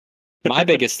My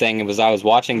biggest thing was I was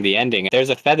watching the ending.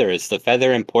 There's a feather. Is the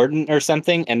feather important or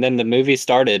something? And then the movie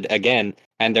started again,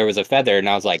 and there was a feather, and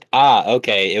I was like, ah,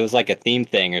 okay, it was like a theme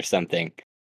thing or something.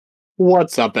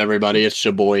 What's up, everybody? It's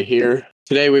your boy here.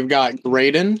 Today we've got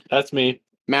Graydon. That's me.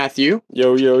 Matthew.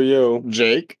 Yo, yo, yo.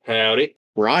 Jake. Howdy.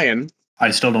 Ryan. I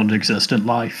still don't exist in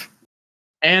life.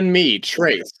 And me,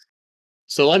 Trace.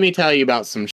 So let me tell you about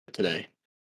some shit today.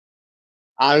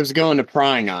 I was going to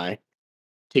Prying Eye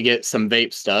to get some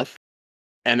vape stuff.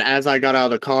 And as I got out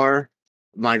of the car,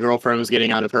 my girlfriend was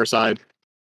getting out of her side.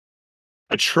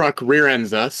 A truck rear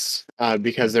ends us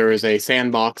because there was a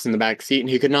sandbox in the back seat and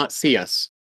he could not see us.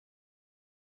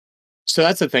 So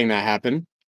that's a thing that happened.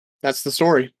 That's the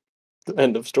story.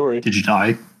 End of story. Did you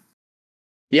die?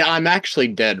 Yeah, I'm actually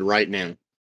dead right now.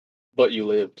 But you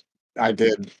lived. I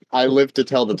did. I lived to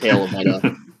tell the tale of my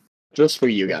death. Just for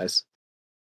you guys.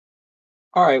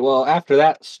 All right, well, after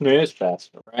that snooze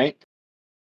fest, right?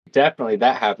 Definitely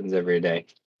that happens every day.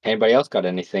 Anybody else got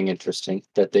anything interesting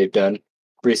that they've done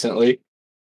recently?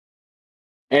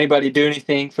 Anybody do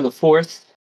anything for the 4th?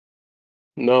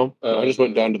 No, I just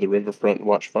went down to the riverfront and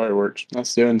watched fireworks.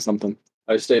 That's doing something.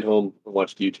 I stayed home and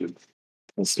watched YouTube.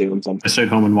 That's doing something. I stayed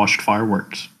home and watched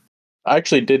fireworks. I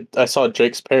actually did. I saw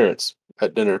Jake's parents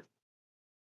at dinner.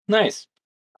 Nice.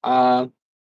 I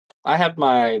had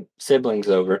my siblings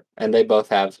over, and they both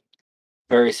have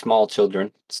very small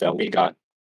children, so we got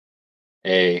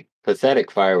a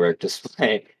pathetic firework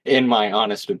display, in my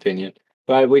honest opinion.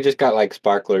 But we just got like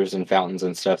sparklers and fountains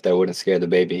and stuff that wouldn't scare the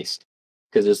babies,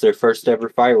 because it's their first ever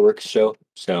fireworks show.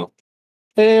 So,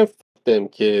 F them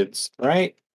kids.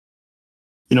 right?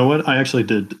 You know what? I actually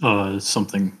did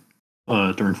something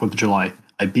during 4th of July.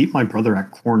 I beat my brother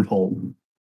at cornhole,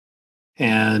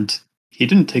 and he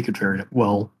didn't take it very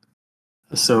well.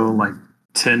 So, like,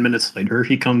 10 minutes later,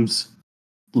 he comes,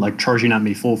 like, charging at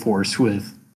me full force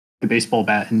with a baseball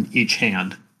bat in each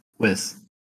hand with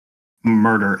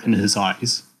murder in his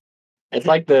eyes. It's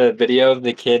like the video of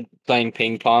the kid playing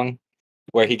ping pong,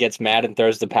 where he gets mad and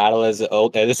throws the paddle as his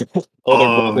older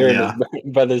brother, yeah. and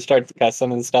his brother starts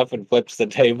cussing and stuff and flips the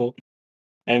table,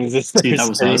 and he's just See, that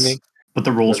was screaming. us. But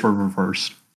the roles were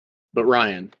reversed. But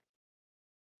Ryan,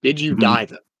 did you die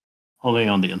though? Only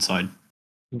on the inside.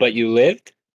 But you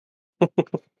lived?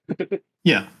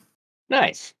 Yeah.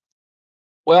 Nice.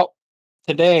 Well,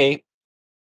 today,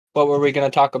 what were we going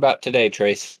to talk about today,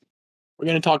 Trace? We're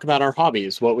going to talk about our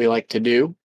hobbies, what we like to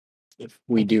do, if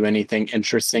we do anything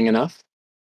interesting enough.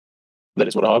 That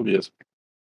is what a hobby is.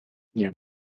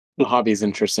 The hobby is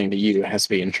interesting to you. It has to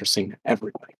be interesting to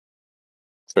everybody.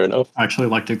 Fair enough. I actually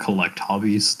like to collect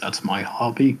hobbies. That's my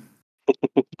hobby.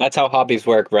 That's how hobbies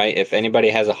work, right? If anybody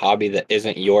has a hobby that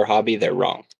isn't your hobby, they're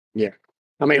wrong.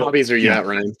 How many hobbies are you Yeah. at,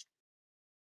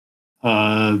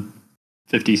 Ryan?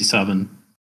 57.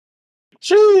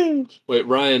 Wait,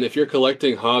 Ryan, if you're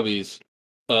collecting hobbies,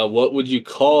 what would you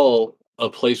call a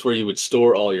place where you would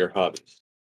store all your hobbies?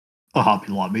 A hobby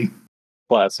lobby.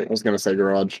 Classic. I was going to say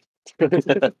garage.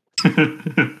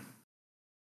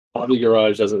 Hobby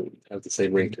garage doesn't have the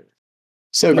same ring to it.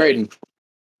 So, Graydon,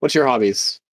 what's your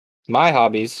hobbies? My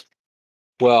hobbies,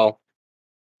 well,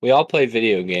 we all play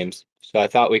video games, so I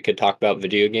thought we could talk about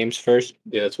video games first.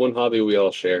 Yeah, it's one hobby we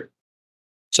all share.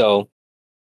 So,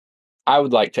 I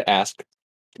would like to ask,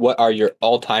 what are your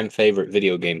all-time favorite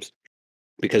video games?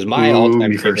 Because my Ooh,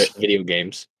 all-time me favorite first. video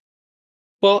games...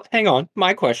 Well, hang on,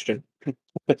 my question.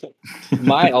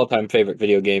 My all-time favorite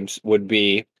video games would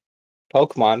be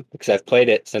Pokemon, because I've played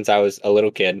it since I was a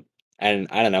little kid, and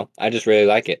I don't know, I just really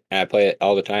like it, and I play it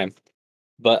all the time.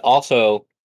 But also,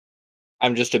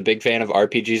 I'm just a big fan of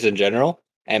RPGs in general,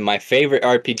 and my favorite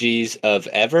RPGs of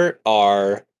ever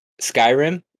are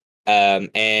Skyrim,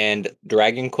 and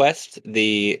Dragon Quest,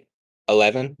 the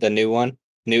 11, the new one,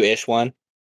 new-ish one.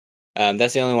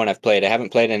 That's the only one I've played. I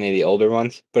haven't played any of the older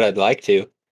ones, but I'd like to.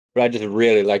 But I just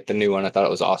really liked the new one. I thought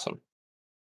it was awesome.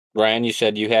 Ryan, you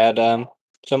said you had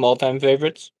some all-time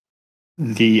favorites?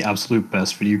 The absolute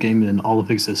best video game in all of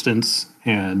existence,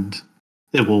 and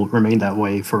it will remain that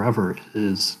way forever,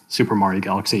 is Super Mario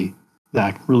Galaxy,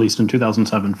 that released in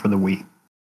 2007 for the Wii.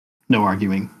 No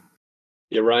arguing.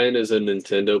 Yeah, Ryan is a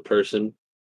Nintendo person,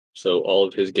 so all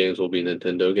of his games will be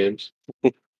Nintendo games.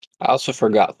 I also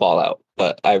forgot Fallout,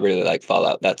 but I really like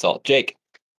Fallout. That's all. Jake.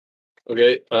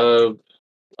 Okay,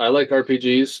 I like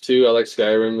RPGs too. I like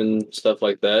Skyrim and stuff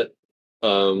like that.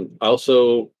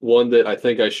 Also, one that I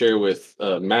think I share with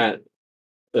Matt,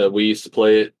 we used to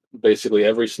play it basically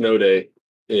every snow day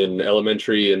in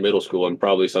elementary and middle school, and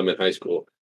probably some in high school,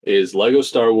 is Lego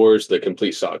Star Wars: The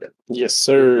Complete Saga. Yes,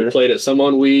 sir. We played it some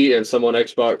on Wii and some on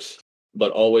Xbox,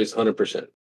 but always 100%.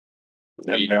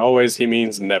 And by always, he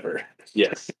means never.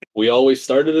 Yes. We always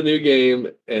started a new game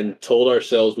and told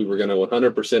ourselves we were going to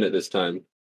 100% it this time.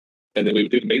 And then we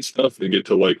would do the main stuff and get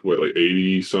to like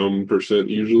 80%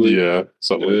 usually. Yeah,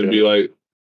 something And like then that. be like,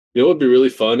 you know, it'd be really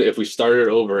fun if we started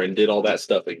over and did all that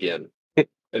stuff again. And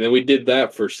then we did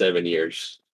that for 7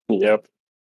 years. Yep.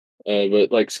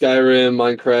 But like Skyrim,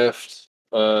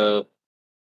 Minecraft,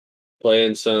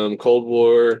 playing some Cold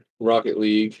War, Rocket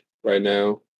League right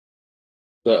now.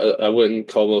 I wouldn't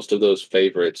call most of those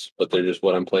favorites, but they're just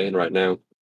what I'm playing right now.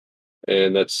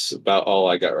 And that's about all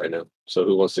I got right now. So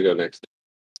who wants to go next?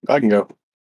 I can go.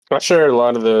 I share a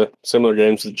lot of the similar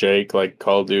games with Jake, like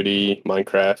Call of Duty,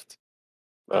 Minecraft,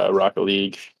 Rocket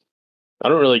League. I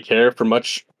don't really care for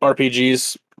much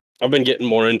RPGs. I've been getting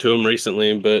more into them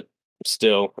recently, but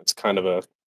still, it's kind of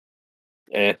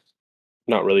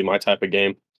not really my type of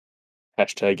game.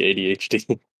 Hashtag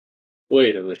ADHD.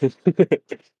 Wait a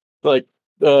minute. Like,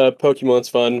 Pokemon's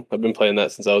fun. I've been playing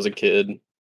that since I was a kid.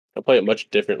 I play it much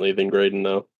differently than Graydon,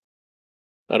 though.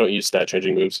 I don't use stat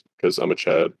changing moves because I'm a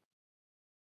Chad.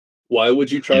 Why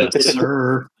would you try to Yes, put it?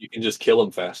 sir. You can just kill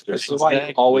them faster. This is why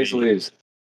you always lose.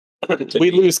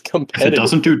 We lose If it competitive.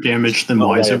 doesn't do damage, then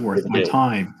why is it Right, worth my yeah.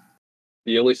 time?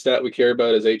 The only stat we care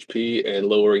about is HP and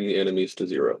lowering the enemies to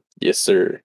 0. Yes,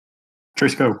 sir.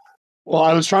 Trace, go. Well,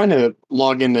 I was trying to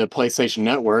log into PlayStation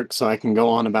Network so I can go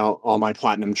on about all my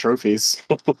platinum trophies.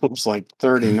 It's like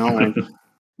 39.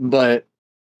 But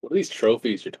What are these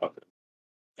trophies you're talking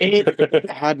it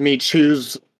had me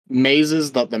choose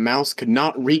mazes that the mouse could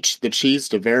not reach the cheese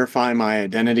to verify my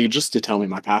identity just to tell me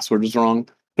my password is wrong.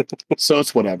 So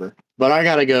it's whatever. But I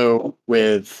gotta go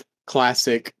with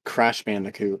classic Crash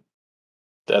Bandicoot.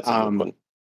 That's a good one.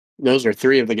 Those are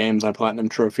 3 of the games I platinum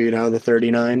trophied out of the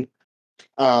 39.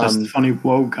 That's the funny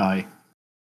whoa guy.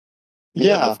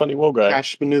 Yeah, the funny woe guy.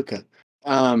 Crash Banuka.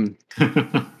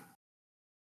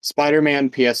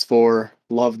 Spider-Man PS4,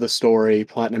 love the story,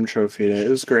 platinum trophied it. It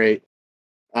was great.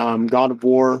 God of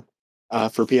War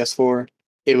for PS4.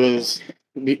 It was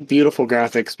beautiful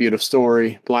graphics, beautiful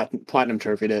story, platinum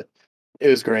trophied it. It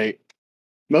was great.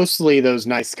 Mostly those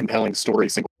nice, compelling story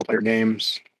single-player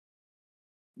games.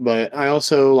 But I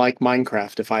also like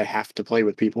Minecraft if I have to play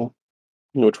with people.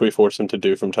 Which we force him to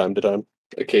do from time to time.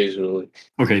 occasionally.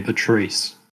 Okay, the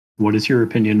Trace. What is your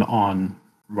opinion on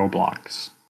Roblox?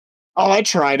 Oh, I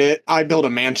tried it. I built a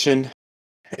mansion.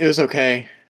 It was okay.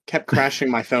 Kept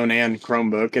crashing my phone and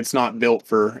Chromebook. It's not built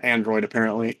for Android,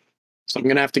 apparently. So I'm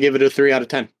going to have to give it a 3 out of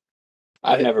 10.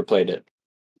 I've never played it.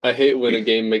 I hate when a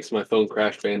game makes my phone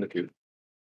crash Bandicoot.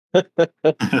 Did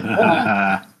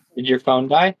your phone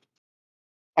die?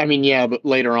 I mean, yeah, but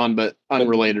later on, but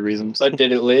unrelated reasons. But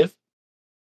did it live?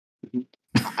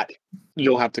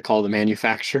 You'll have to call the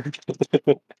manufacturer.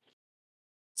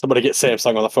 Somebody get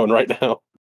Samsung on the phone right now.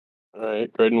 All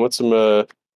right, Graydon, what's some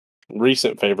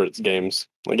recent favorites games?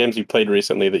 Like games you played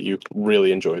recently that you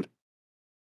really enjoyed?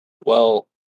 Well,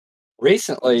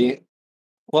 recently,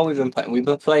 what we've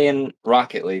been playing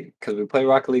Rocket League because we play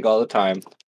Rocket League all the time.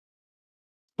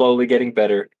 Slowly getting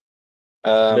better.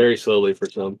 Very slowly for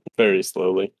some. Very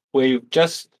slowly. I've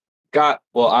just got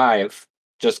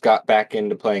back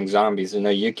into playing zombies. I know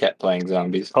you kept playing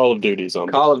zombies. Call of Duty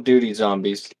Zombies. Call of Duty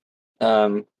Zombies.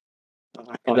 And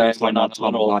I went on a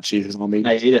little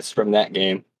hiatus from that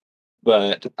game,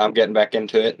 but I'm getting back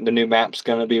into it. The new map's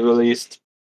going to be released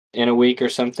in a week or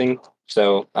something,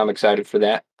 so I'm excited for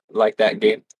that. I like that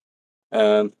game.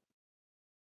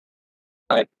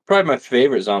 Probably my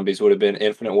favorite zombies would have been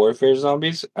Infinite Warfare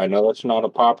Zombies. I know that's not a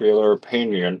popular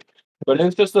opinion, but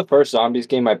it's just the first zombies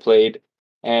game I played,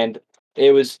 and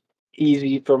it was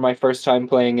easy for my first time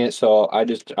playing it, so I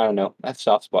don't know, I have a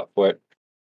soft spot for it.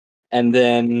 And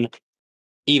then,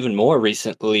 even more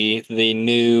recently, the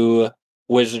new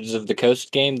Wizards of the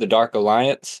Coast game, The Dark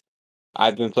Alliance.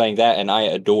 I've been playing that, and I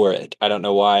adore it. I don't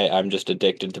know why, I'm just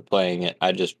addicted to playing it.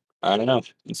 I don't know,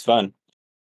 it's fun.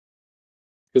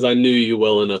 Because I knew you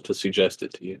well enough to suggest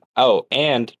it to you. Oh,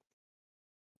 and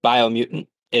Biomutant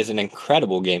is an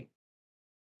incredible game.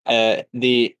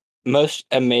 The most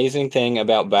amazing thing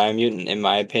about Biomutant, in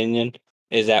my opinion,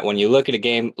 is that when you look at a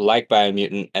game like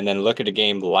Biomutant and then look at a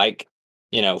game like,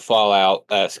 Fallout,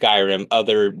 Skyrim,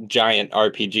 other giant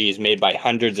RPGs made by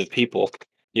hundreds of people,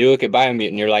 you look at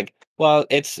Biomutant, you're like, well,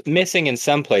 it's missing in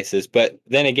some places, but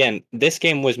then again, this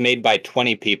game was made by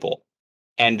 20 people,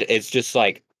 and it's just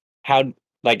like,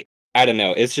 I don't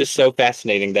know, it's just so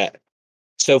fascinating that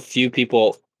so few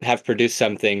people have produced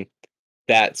something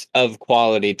that's of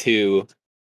quality to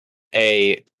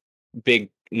a big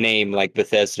name like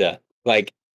Bethesda.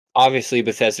 Like, obviously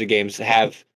Bethesda games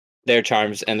have their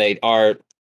charms and they are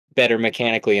better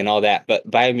mechanically and all that, but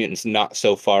Biomutant's not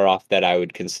so far off that I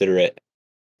would consider it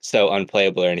so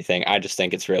unplayable or anything. I just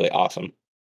think it's really awesome.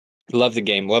 Love the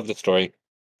game, love the story,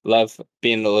 love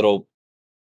being the little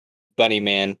bunny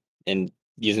man and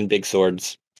using big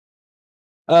swords.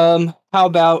 How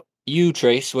about you,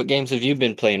 Trace? What games have you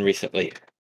been playing recently?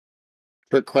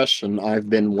 Good question. I've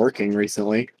been working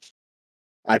recently.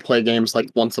 I play games like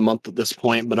once a month at this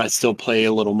point, but I still play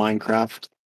a little Minecraft.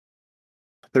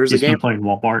 There's a He's game been playing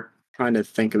Walmart. trying to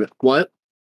think of it. What?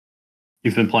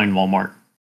 You've been playing Walmart.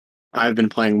 I've been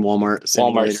playing Walmart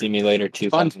Walmart Simulator. Simulator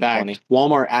Fun 2020. fact,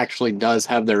 Walmart actually does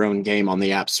have their own game on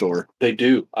the App Store. They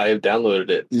do. I have downloaded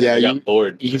it. Yeah, I got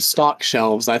bored. You stock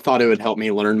shelves. I thought it would help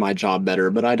me learn my job better,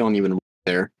 but I don't even work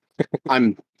there.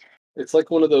 It's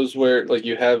like one of those where like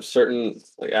you have certain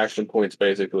like action points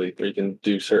basically, where you can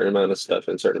do certain amount of stuff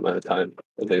in a certain amount of time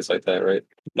and things like that, right?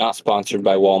 Not sponsored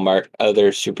by Walmart.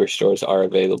 Other superstores are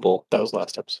available. That was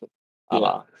last episode.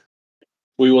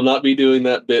 We will not be doing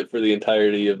that bit for the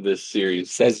entirety of this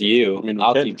series. Says you. I mean,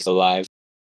 I'll okay. keep it alive.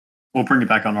 We'll bring it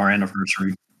back on our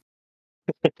anniversary.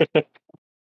 But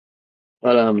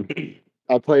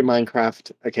I play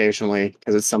Minecraft occasionally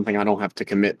because it's something I don't have to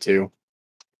commit to.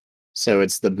 So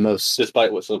it's the most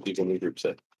Despite what some people in the group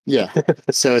say. yeah.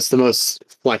 So it's the most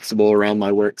flexible around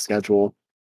my work schedule.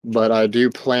 But I do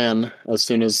plan as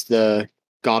soon as the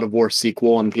God of War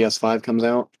sequel on PS5 comes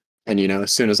out, and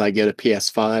as soon as I get a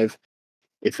PS5,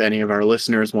 if any of our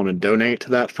listeners want to donate to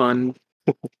that fund,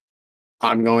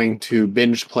 I'm going to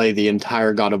binge play the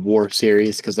entire God of War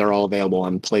series because they're all available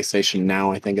on PlayStation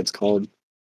Now, I think it's called.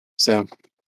 So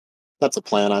that's a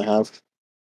plan I have.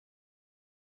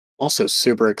 Also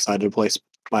super excited to play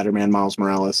Spider-Man Miles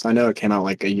Morales. I know it came out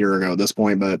like a year ago at this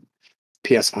point, but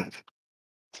PS5.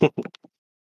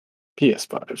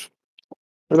 PS5.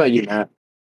 What about you, Matt?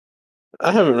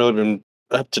 I haven't really been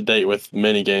up to date with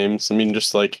many games. I mean,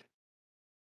 just like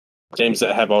games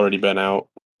that have already been out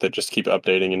that just keep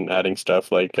updating and adding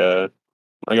stuff. Like I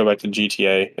go back to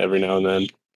GTA every now and then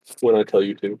When I tell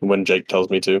you to. when Jake tells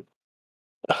me to.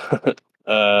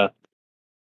 Call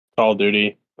of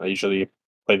Duty. I usually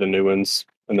play the new ones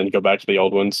and then go back to the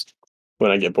old ones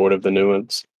when I get bored of the new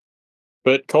ones.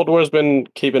 But Cold War's been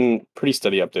keeping pretty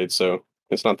steady updates, so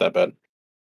it's not that bad.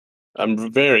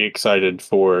 I'm very excited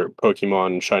for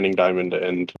Pokemon Shining Diamond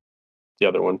and the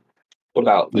other one. What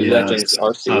about Legends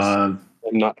Arceus?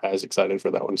 I'm not as excited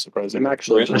for that one, surprisingly. I'm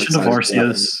actually Legend Legend of excited for that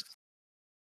one. Arceus.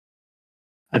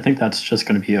 I think that's just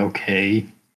going to be okay.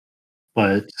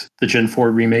 But the Gen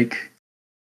 4 remake,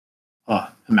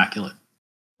 immaculate.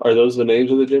 Are those the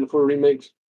names of the Gen 4 remakes?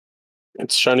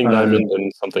 It's Shining Diamond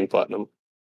and something Platinum.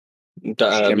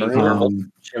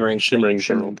 Shimmering?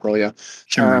 Shimmering Pearl, yeah.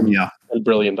 Shimmering, yeah. and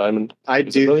Brilliant Diamond. I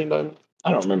Is it do. Brilliant Diamond?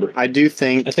 I don't remember. I do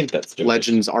think I think that's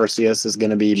Legends Arceus is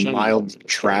going to be Shining mild Diamond.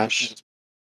 trash.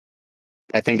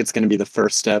 I think it's going to be the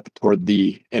first step toward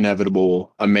the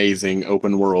inevitable, amazing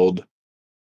open world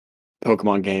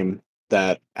Pokemon game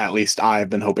that at least I've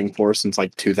been hoping for since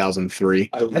like 2003.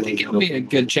 I think it'll be a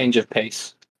good change of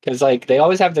pace because like they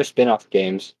always have their spin-off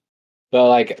games, but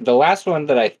like the last one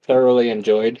that I thoroughly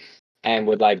enjoyed and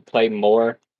would like play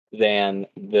more than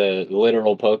the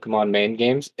literal Pokemon main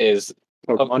games is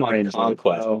Pokemon Ranger.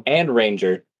 Conquest Oh. and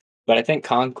Ranger. But I think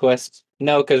Conquest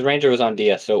no, because Ranger was on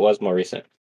DS, so it was more recent.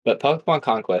 But Pokemon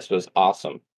Conquest was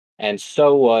awesome, and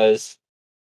so was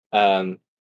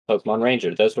Pokemon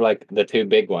Ranger. Those were like the two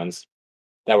big ones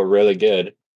that were really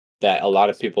good that a lot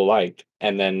of people liked,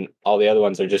 and then all the other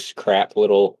ones are just crap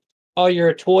little. Oh, you're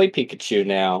a toy Pikachu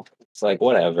now. It's like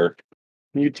whatever.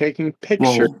 You taking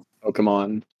pictures Well,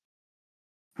 Pokemon?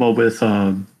 well, with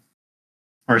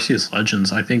Arceus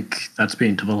Legends, I think that's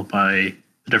being developed by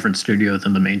a different studio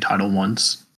than the main title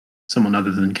ones. Someone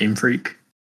other than Game Freak.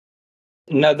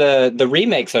 No, the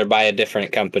remakes are by a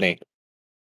different company.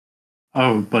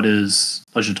 Oh, but is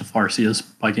Legend of Arceus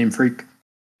by Game Freak?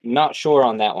 Not sure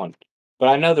on that one, but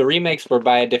I know the remakes were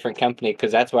by a different company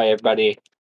because that's why everybody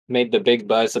made the big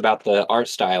buzz about the art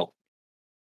style.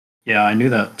 Yeah, I knew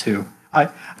that too.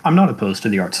 I'm not opposed to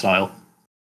the art style.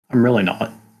 I'm really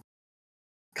not.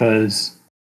 Because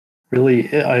really,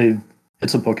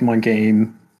 it's a Pokemon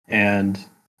game, and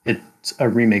it's a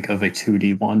remake of a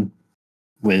 2D one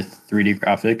with 3D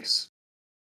graphics.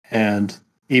 And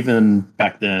even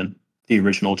back then, the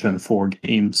original Gen 4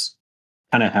 games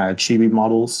kind of had chibi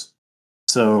models.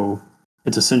 So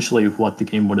it's essentially what the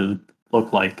game would have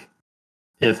looked like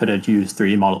if it had used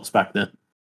 3D models back then.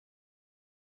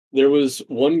 There was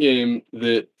one game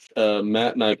that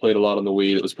Matt and I played a lot on the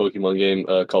Wii. It was a Pokemon game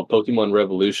called Pokemon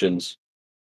Revolutions.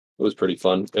 It was pretty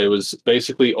fun. It was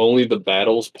basically only the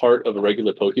battles part of a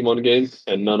regular Pokemon game,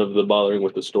 and none of the bothering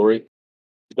with the story.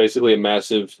 Basically, a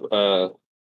massive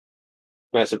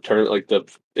tournament. Like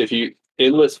if you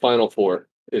endless Final Four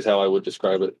is how I would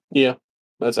describe it. Yeah,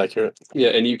 that's accurate. Yeah,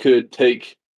 and you could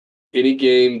take any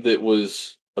game that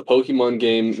was a Pokemon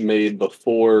game made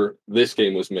before this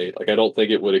game was made. Like I don't think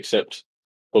it would accept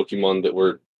Pokemon that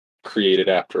were created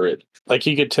after it. Like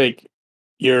you could take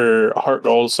your Heart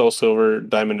Gold, Soul Silver,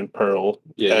 Diamond, and Pearl,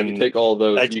 Yeah, and you can take all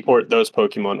those. export those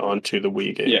Pokemon onto the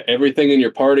Wii game. Yeah, everything in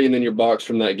your party and in your box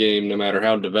from that game, no matter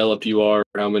how developed you are,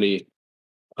 how many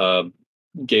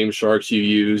Game Sharks you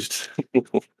used, and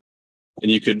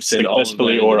you could send all of that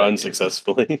Successfully into or that game.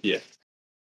 unsuccessfully. Yeah,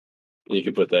 you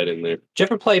could put that in there. Did you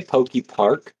ever play Poke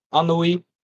Park on the Wii?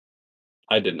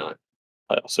 I did not.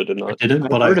 I also did I not. didn't,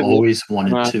 but I heard of it. always I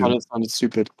wanted thought to. it sounded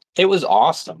stupid. It was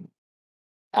awesome.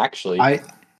 Actually,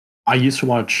 I used to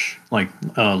watch like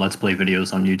Let's Play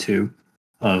videos on YouTube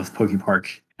of Poke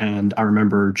Park, and I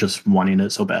remember just wanting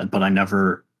it so bad, but I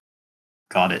never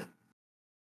got it.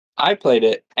 I played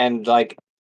it, and like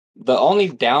the only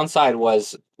downside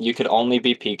was you could only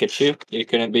be Pikachu. You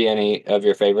couldn't be any of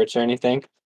your favorites or anything.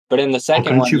 But in the second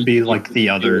couldn't one, you be like the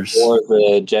others? Or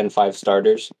the Gen 5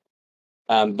 starters.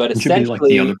 But Couldn't you essentially, be like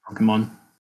the other Pokemon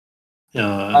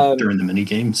during the mini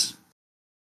games?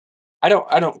 I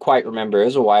don't quite remember. It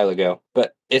was a while ago,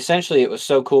 but essentially it was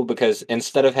so cool because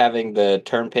instead of having the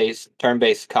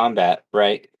turn-based combat,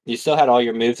 right? You still had all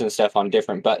your moves and stuff on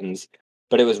different buttons,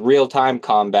 but it was real-time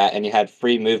combat and you had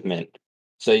free movement.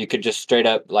 So you could just straight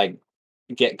up like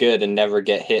get good and never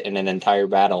get hit in an entire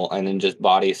battle and then just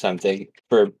body something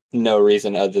for no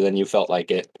reason other than you felt like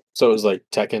it. So it was like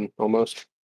Tekken almost.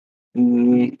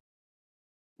 More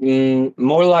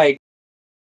like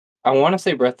I want to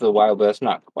say Breath of the Wild, but that's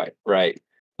not quite right.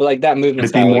 But like that movement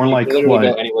It'd be style, more you like can literally go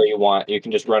what? anywhere you want. You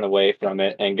can just run away from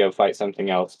it and go fight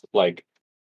something else. Like,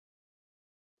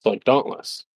 It's like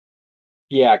Dauntless.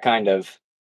 yeah, kind of.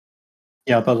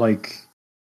 Yeah, but like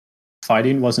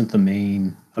fighting wasn't the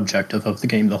main objective of the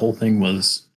game. The whole thing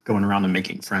was going around and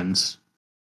making friends.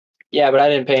 Yeah, but I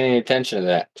didn't pay any attention to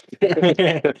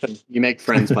that. You make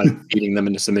friends by beating them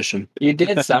into submission. You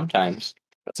did sometimes.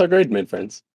 That's how Grade made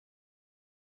friends.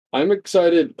 I'm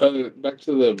excited. Back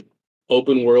to the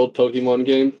open world Pokemon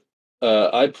game.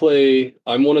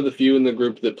 I'm one of the few in the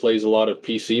group that plays a lot of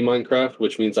PC Minecraft,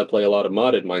 which means I play a lot of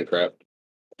modded Minecraft.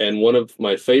 And one of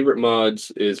my favorite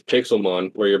mods is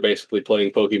Pixelmon, where you're basically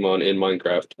playing Pokemon in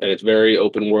Minecraft, and it's very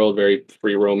open world, very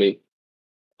free roamy.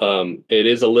 It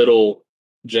is a little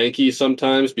janky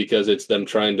sometimes because it's them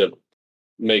trying to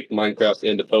make Minecraft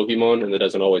into Pokemon, and it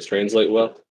doesn't always translate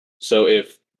well. So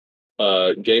if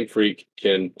Game Freak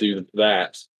can do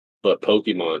that, but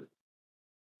Pokemon,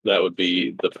 that would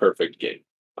be the perfect game,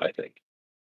 I think.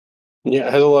 Yeah,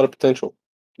 it has a lot of potential.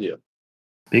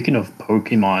 Speaking of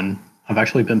Pokemon, I've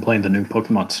actually been playing the new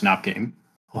Pokemon Snap game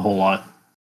a whole lot.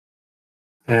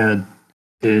 And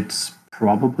it's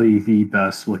probably the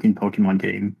best looking Pokemon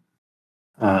game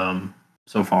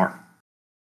so far.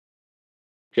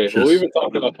 Okay, well, we've been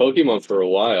talking about Pokemon for a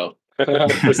while.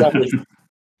 For some reason,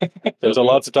 There's a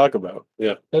lot to talk about.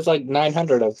 there's like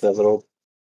 900 of the little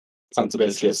Sons of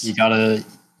bitches. You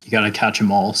gotta catch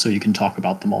them all so you can talk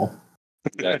about them all.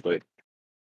 Exactly.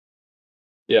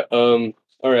 Yeah. All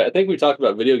right. I think we talked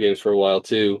about video games for a while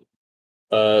too.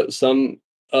 Some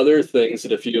other things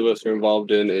that a few of us are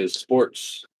involved in is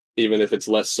sports, even if it's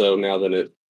less so now than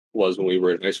it was when we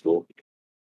were in high school.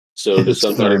 So does It's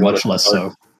somebody very want much to less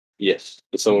start? so. Yes.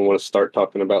 Does someone want to start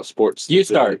talking about sports? You that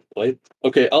they start. played?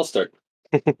 Okay, I'll start.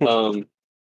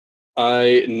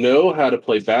 I know how to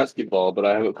play basketball, but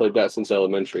I haven't played that since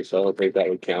elementary, so I don't think that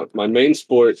would count. My main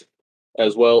sport,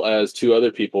 as well as two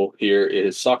other people here,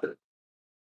 is soccer.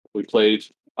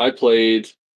 I played,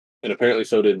 and apparently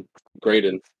so did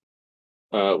Graydon.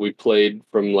 We played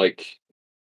from like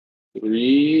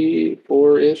 3,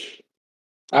 4-ish.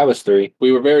 I was 3.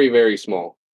 We were very, very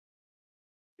small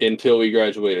until we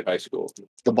graduated high school.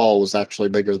 The ball was actually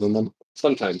bigger than them.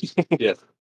 Sometimes, yes.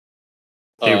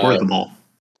 They were the ball.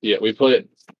 Yeah, we played.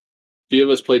 A few of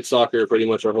us played soccer pretty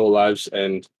much our whole lives,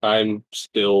 and I'm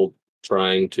still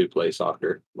trying to play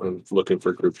soccer. I'm looking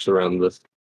for groups around the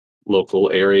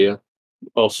local area.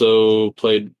 Also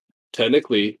played,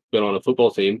 technically, been on a football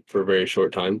team for a very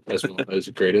short time, as well as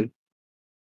Graydon.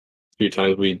 A few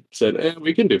times we said,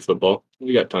 we can do football.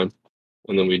 We got time.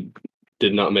 And then we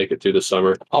did not make it through the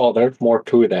summer. Oh, there's more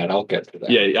to that. I'll get to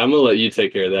that. Yeah, I'm going to let you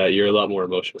take care of that. You're a lot more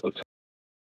emotional. But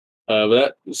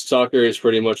that soccer is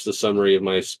pretty much the summary of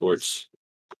my sports.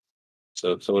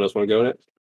 So someone else want to go next?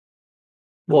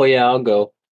 Well, yeah, I'll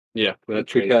go. Yeah,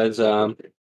 that's Because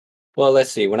Well,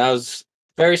 let's see. When I was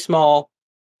very small,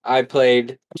 I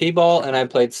played t-ball and I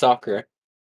played soccer.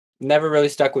 Never really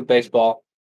stuck with baseball.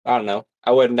 I don't know.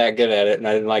 I wasn't that good at it, and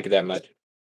I didn't like it that much.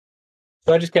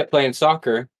 So I just kept playing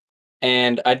soccer,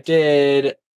 and I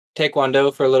did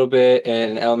taekwondo for a little bit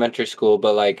in elementary school,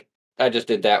 but like I just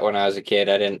did that when I was a kid.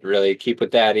 I didn't really keep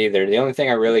with that either. The only thing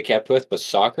I really kept with was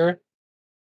soccer.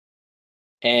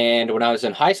 And when I was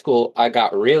in high school, I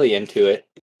got really into it,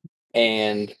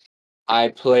 and I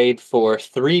played for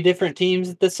 3 different teams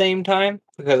at the same time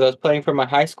because I was playing for my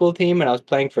high school team and I was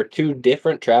playing for 2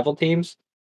 different travel teams.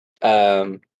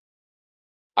 Um,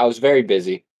 I was very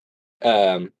busy.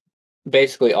 Um,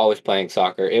 basically always playing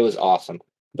soccer. It was awesome.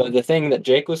 But the thing that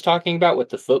Jake was talking about with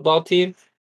the football team,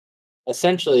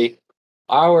 essentially,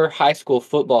 our high school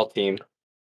football team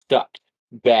sucked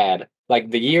bad. Like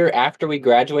the year after we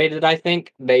graduated, I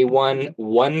think they won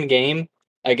 1 game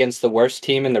against the worst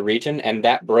team in the region, and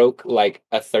that broke like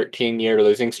a 13-year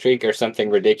losing streak or something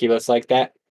ridiculous like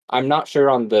that. I'm not sure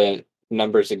on the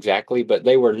numbers exactly, but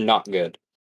they were not good.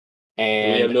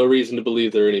 And we have And no reason to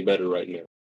believe they're any better right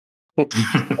now.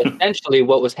 essentially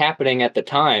what was happening at the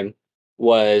time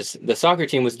was the soccer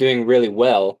team was doing really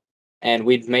well, and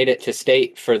we'd made it to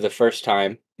state for the first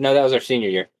time. No, that was our senior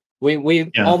year.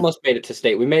 We Yeah. almost made it to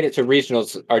state. We made it to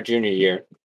regionals our junior year.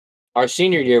 Our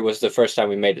senior year was the first time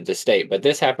we made it to state, but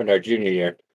this happened our junior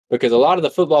year because a lot of the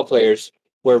football players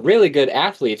were really good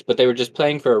athletes, but they were just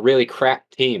playing for a really crap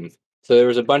team. So there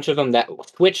was a bunch of them that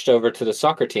switched over to the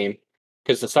soccer team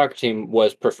because the soccer team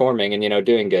was performing and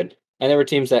doing good. And there were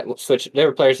teams that switched. There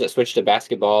were players that switched to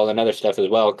basketball and other stuff as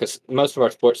well because most of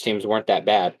our sports teams weren't that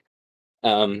bad.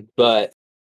 But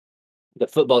the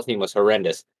football team was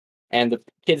horrendous, and the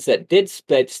kids that did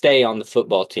stay on the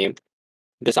football team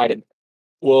decided,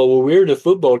 well, we're the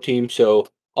football team, so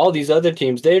all these other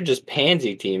teams, they're just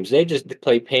pansy teams. They just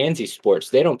play pansy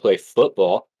sports. They don't play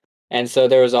football. And so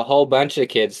there was a whole bunch of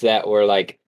kids that were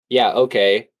like, yeah,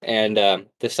 okay, and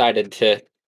decided to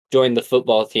join the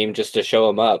football team just to show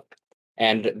them up.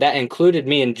 And that included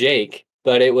me and Jake,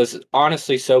 but it was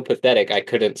honestly so pathetic I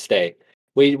couldn't stay.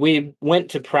 We went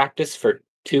to practice for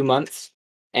 2 months,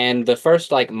 and the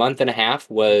first like month and a half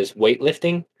was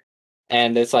weightlifting,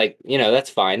 and it's like, that's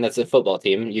fine. That's a football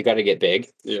team. You got to get big.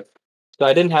 Yeah. So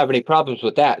I didn't have any problems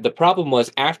with that. The problem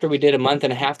was after we did a month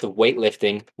and a half of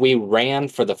weightlifting, we ran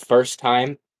for the first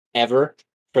time ever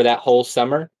for that whole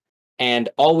summer. And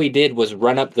all we did was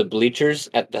run up the bleachers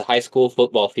at the high school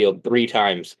football field 3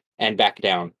 times and back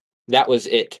down. That was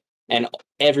it. And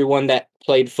everyone that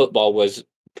played football was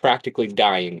practically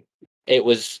dying. It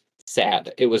was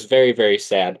sad. It was very, very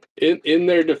sad. In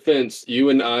their defense, you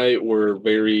and I were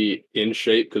very in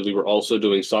shape because we were also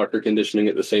doing soccer conditioning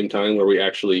at the same time where we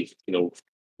actually,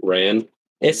 ran.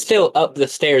 It's still up the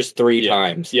stairs 3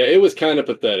 times. Yeah, it was kind of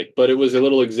pathetic, but it was a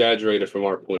little exaggerated from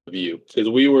our point of view because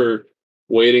we were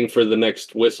waiting for the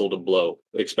next whistle to blow,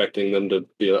 expecting them to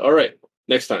be like, all right,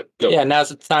 next time, go. Yeah, now's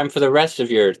the time for the rest of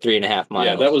your 3.5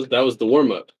 miles. Yeah, that was the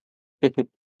warm up.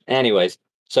 Anyways,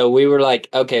 so we were like,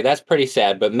 okay, that's pretty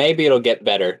sad, but maybe it'll get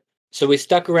better. So we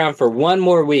stuck around for 1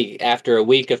 more week after a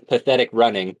week of pathetic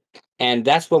running, and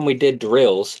that's when we did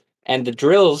drills. And the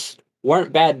drills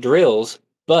weren't bad drills,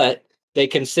 but they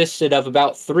consisted of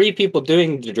about 3 people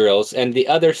doing the drills and the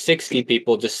other 60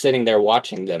 people just sitting there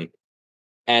watching them.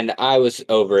 And I was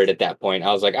over it at that point.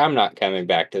 I was like, I'm not coming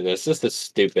back to this. This is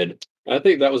stupid. I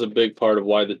think that was a big part of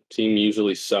why the team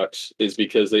usually sucks is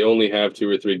because they only have 2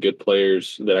 or 3 good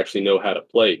players that actually know how to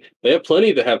play. They have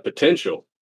plenty that have potential,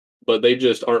 but they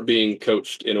just aren't being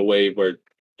coached in a way where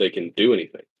they can do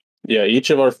anything. Yeah, each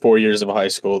of our 4 years of high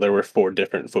school, there were 4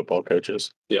 different football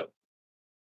coaches. Yeah.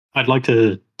 I'd like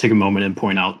to take a moment and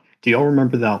point out, do y'all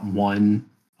remember that one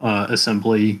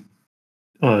assembly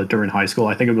during high school?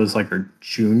 I think it was like our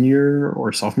junior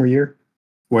or sophomore year,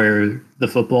 where the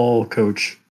football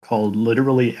coach called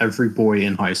literally every boy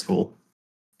in high school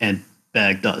and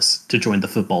begged us to join the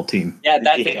football team. Yeah,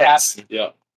 that did happen. Yeah.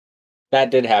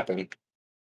 That did happen.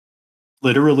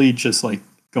 Literally just like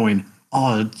going,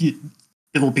 oh,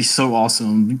 it will be so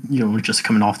awesome, just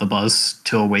coming off the bus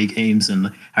to away games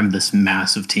and having this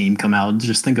massive team come out.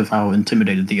 Just think of how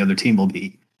intimidated the other team will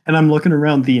be. And I'm looking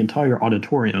around the entire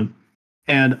auditorium,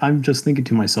 and I'm just thinking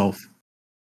to myself,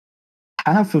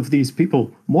 more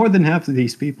than half of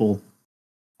these people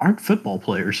aren't football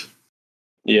players.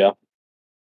 Yeah.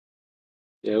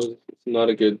 Yeah, it was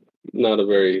not a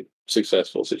very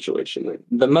successful situation there.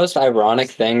 The most ironic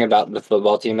thing about the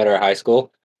football team at our high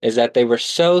school is that they were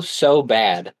so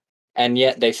bad, and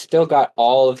yet they still got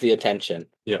all of the attention.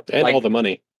 Yeah, and Like- all the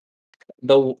money.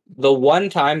 The one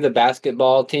time the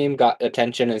basketball team got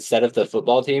attention instead of the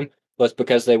football team was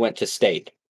because they went to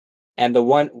state. And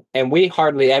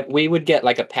we would get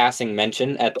like a passing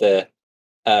mention at the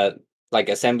like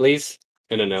assemblies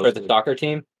And for the announcement. soccer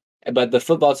team. But the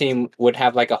football team would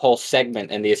have like a whole segment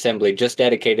in the assembly just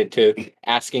dedicated to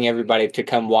asking everybody to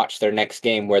come watch their next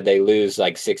game where they lose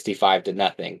like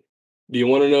 65-0. Do you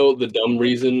want to know the dumb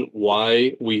reason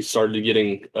why we started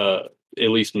getting at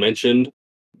least mentioned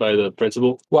by the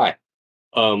principal? Why?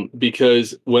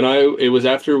 Because it was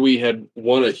after we had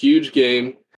won a huge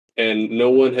game and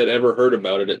no one had ever heard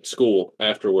about it at school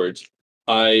afterwards.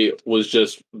 I was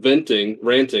just ranting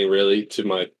really to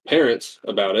my parents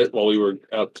about it while we were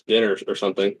out to dinner or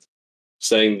something,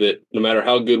 saying that no matter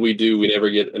how good we do, we never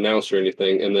get announced or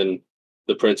anything. And then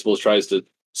the principal tries to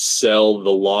sell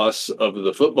the loss of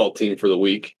the football team for the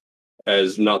week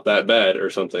as not that bad or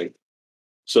something.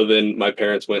 So then my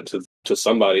parents went to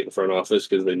somebody in the front office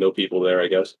because they know people there, I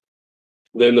guess.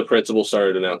 Then the principal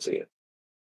started announcing it.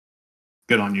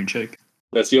 Good on you, Jake.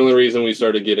 That's the only reason we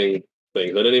started getting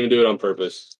things. I didn't even do it on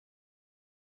purpose.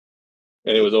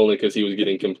 And it was only because he was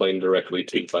getting complained directly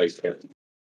to by his parents.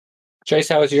 Chase,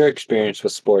 how was your experience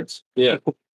with sports? Yeah.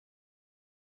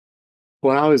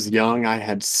 When I was young, I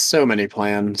had so many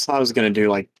plans. I was going to do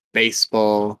like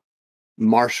baseball,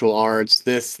 martial arts,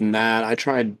 this and that. I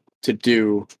tried to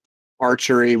do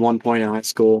archery one point in high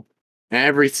school. And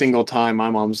every single time, my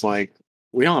mom's like,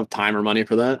 we don't have time or money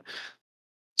for that.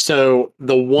 So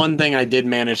the one thing I did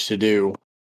manage to do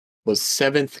was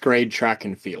 7th grade track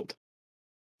and field.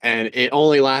 And it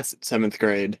only lasted 7th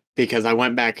grade because I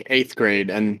went back 8th grade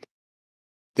and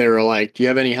they were like, do you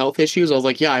have any health issues? I was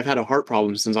like, yeah, I've had a heart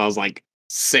problem since I was like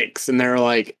 6. And they were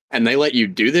like, and they let you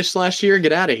do this last year?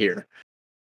 Get out of here.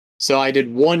 So I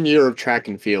did 1 year of track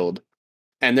and field.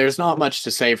 And there's not much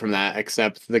to say from that,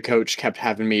 except the coach kept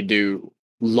having me do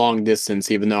long distance,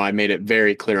 even though I made it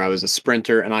very clear I was a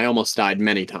sprinter and I almost died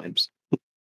many times.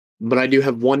 But I do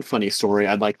have one funny story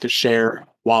I'd like to share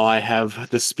while I have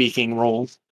the speaking role.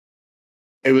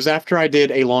 It was after I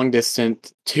did a long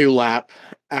distance 2-lap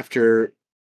after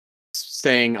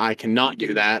saying I cannot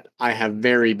do that. I have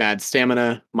very bad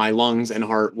stamina. My lungs and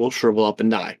heart will shrivel up and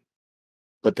die.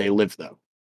 But they live though.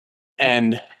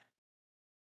 And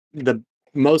the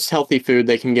most healthy food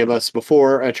they can give us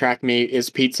before a track meet is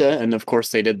pizza, and of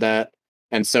course they did that,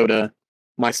 and soda.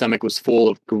 My stomach was full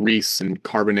of grease and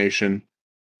carbonation,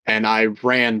 and I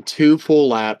ran 2 full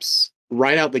laps.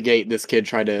 Right out the gate, this kid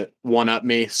tried to one-up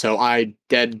me, so I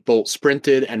deadbolt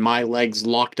sprinted, and my legs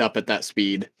locked up at that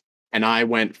speed, and I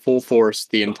went full force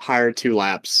the entire 2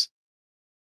 laps.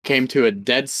 Came to a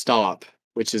dead stop,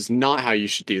 which is not how you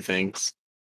should do things.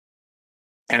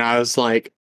 And I was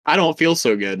like, I don't feel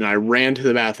so good. And I ran to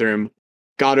the bathroom,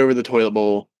 got over the toilet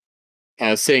bowl, and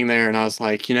I was sitting there and I was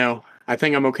like, I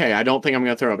think I'm okay. I don't think I'm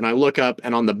going to throw up. And I look up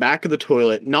and on the back of the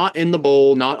toilet, not in the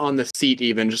bowl, not on the seat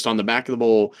even, just on the back of the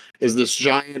bowl, is this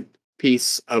giant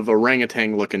piece of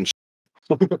orangutan looking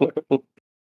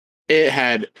It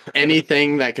had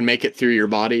anything that can make it through your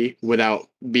body without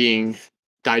being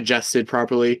digested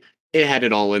properly. It had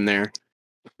it all in there.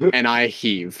 And I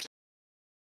heaved.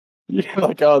 You're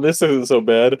like, oh, this isn't so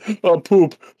bad. Oh,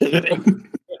 poop.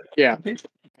 Yeah.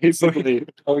 Basically,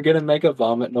 Are we gonna make a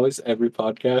vomit noise every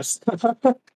podcast?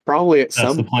 probably at That's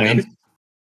some the plan.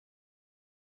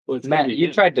 point. Matt,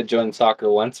 you tried to join soccer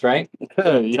once, right?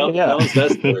 Tell us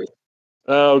that story.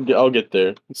 I'll get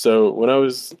there. So when I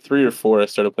was 3 or 4, I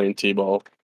started playing t-ball,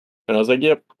 and I was like,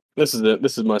 "Yep, this is it.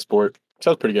 This is my sport."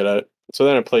 So I was pretty good at it. So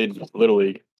then I played little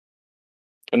league,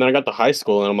 and then I got to high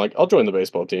school, and I'm like, "I'll join the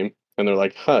baseball team." And they're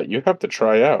like, "Huh, you have to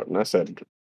try out." And I said,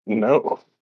 "No,"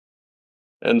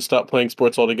 and stopped playing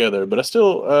sports altogether. But I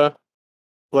still,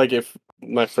 like, if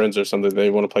my friends or something, they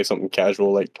want to play something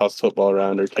casual, like toss the football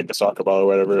around or kick a soccer ball or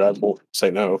whatever, I won't say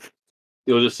no.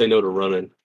 You'll just say no to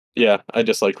running. Yeah, I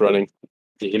just like running.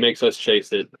 He makes us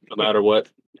chase it no matter what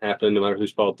happened, no matter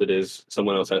whose fault it is.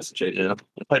 Someone else has to chase it. Yeah,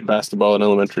 I played basketball in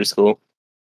elementary school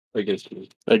Against you.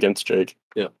 against Jake.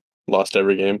 Yeah. Lost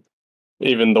every game.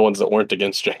 Even the ones that weren't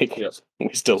against Jake. Yeah.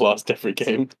 We still lost every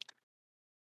game.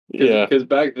 Yeah, Because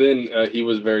back then he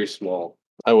was very small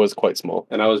I was quite small.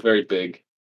 and I was very big.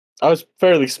 I was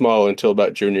fairly small until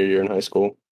about junior year in high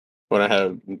school when I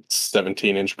had a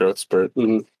 17-inch growth spurt.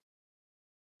 Mhm.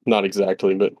 Not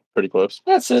exactly, but pretty close.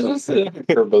 That's a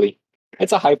hyperbole.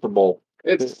 It's a hyperbole.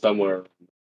 It's somewhere.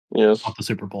 Yeah. Not the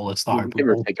Super Bowl. It's the Give Hyper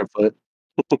or Bowl. take a foot.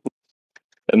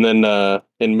 And then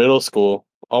in middle school,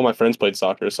 all my friends played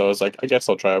soccer, so I was like, I guess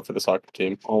I'll try out for the soccer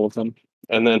team. All of them.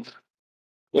 And then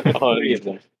Three of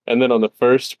them. on the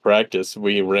first practice,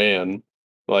 we ran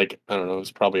like, I don't know, it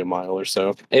was probably a mile or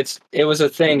so. It was a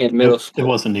thing in middle It school.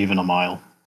 wasn't even a mile.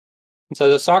 So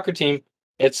the soccer team,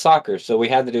 it's soccer, so we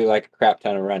had to do like a crap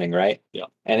ton of running, right? Yeah.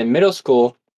 And in middle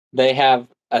school, they have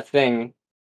a thing.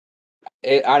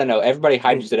 I don't know. Everybody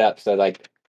hypes it up, so like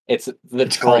it's the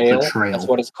It's called the trail. trail. That's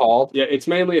what it's called. Yeah, it's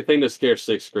mainly a thing to scare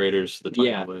sixth graders. The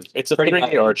Yeah. tunnel is. It's a Pretty 3D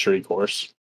much. archery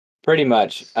course. Pretty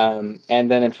much. And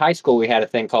then in high school, we had a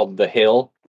thing called the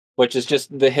hill, which is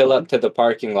just the hill up to the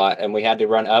parking lot, and we had to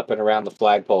run up and around the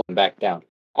flagpole and back down.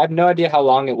 I have no idea how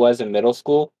long it was in middle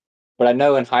school, but I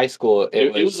know in high school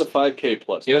It was a 5K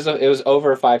plus. it was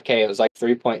over a 5K. It was like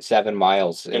 3.7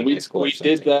 miles. And in we high school or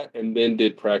did something. that and then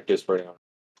did practice for an hour.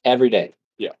 Every day.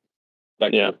 Yeah.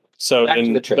 So Back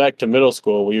to the trail. back to middle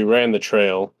school, we ran the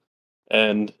trail,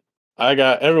 and I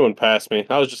got everyone past me.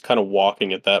 I was just kind of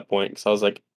walking at that point because I was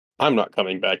like, I'm not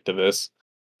coming back to this.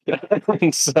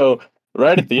 And so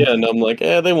right at the end, I'm like,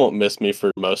 they won't miss me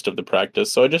for most of the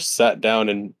practice. So I just sat down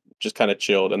and just kind of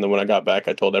chilled. And then when I got back,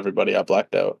 I told everybody I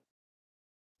blacked out.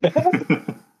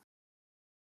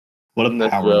 What And a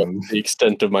that's power move. the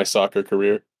extent of my soccer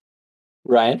career.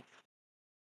 Ryan?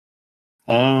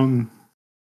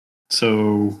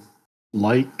 So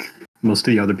like most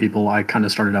of the other people, I kind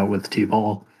of started out with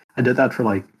T-ball. I did that for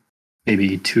like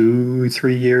maybe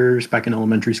 2-3 years back in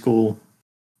elementary school.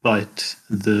 But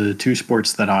the two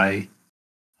sports that I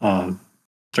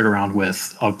stuck around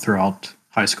with up throughout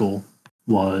high school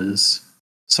was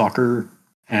soccer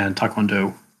and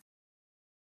taekwondo.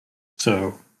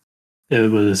 So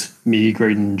it was me,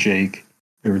 Graydon, Jake.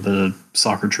 We were the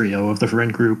soccer trio of the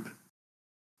friend group.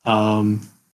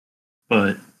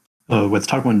 But with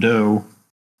taekwondo,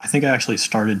 I think I actually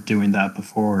started doing that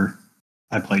before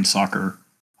I played soccer.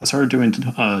 I started doing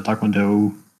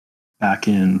taekwondo back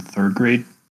in third grade.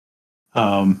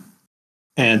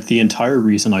 And the entire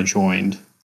reason I joined,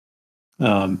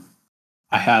 I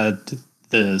had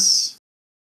this,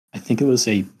 I think it was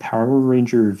a Power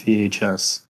Ranger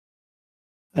VHS,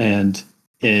 and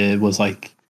it was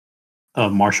like a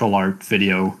martial art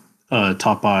video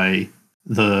taught by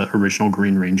the original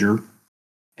Green Ranger.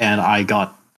 And I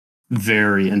got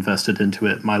very invested into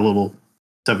it. My little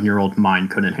 7-year-old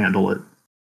mind couldn't handle it.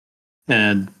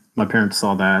 And my parents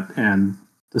saw that and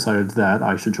decided that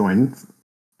I should join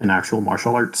an actual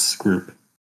martial arts group.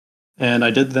 And I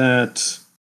did that,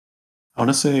 I want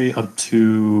to say, up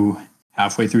to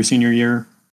halfway through senior year.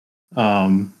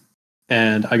 And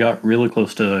I got really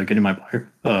close to getting my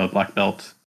black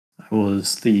belt. I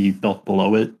was the belt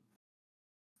below it.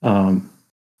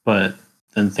 But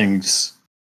then things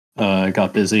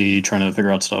got busy trying to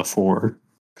figure out stuff for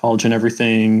college and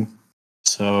everything.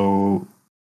 So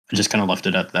I just kind of left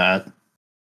it at that.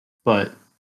 But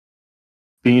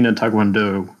being in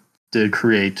Taekwondo did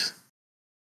create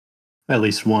at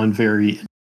least one very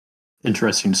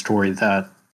interesting story that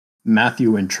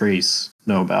Matthew and Trace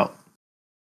know about.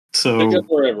 Pick So up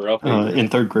wherever. I'll figure it in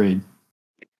out. third grade,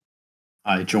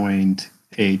 I joined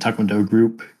a Taekwondo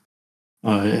group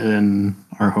in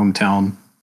our hometown,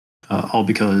 all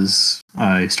because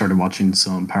I started watching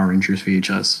some Power Rangers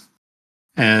VHS.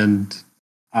 And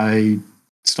I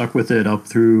stuck with it up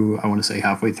through, I want to say,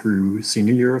 halfway through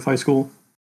senior year of high school.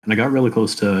 And I got really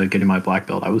close to getting my black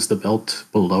belt. I was the belt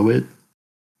below it,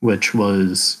 which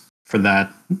was, for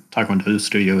that Taekwondo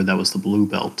studio, that was the blue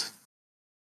belt.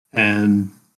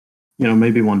 And,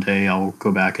 maybe one day I'll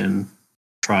go back and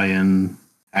try and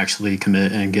actually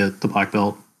commit and get the black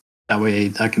belt. That way,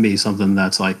 that can be something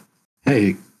that's like,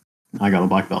 hey, I got a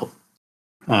black belt.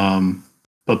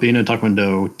 But being in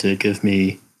Taekwondo did give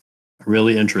me a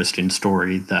really interesting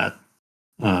story that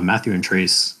Matthew and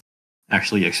Trace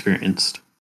actually experienced.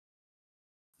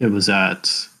 It was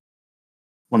at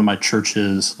one of my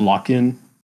church's lock-in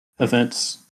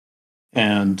events,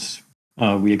 and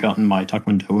we had gotten my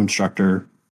Taekwondo instructor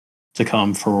to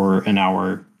come for an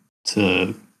hour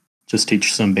to just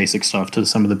teach some basic stuff to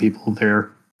some of the people there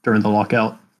during the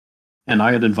lockout. And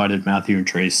I had invited Matthew and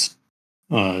Trace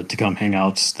to come hang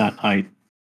out that night.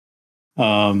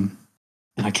 And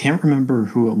I can't remember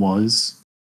who it was,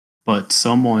 but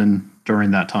someone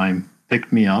during that time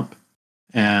picked me up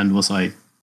and was like,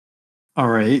 all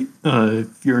right,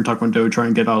 if you're in Taekwondo, try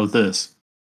and get out of this.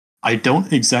 I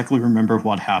don't exactly remember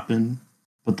what happened,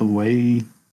 but the way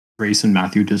Grace and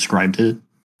Matthew described it,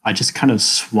 I just kind of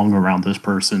swung around this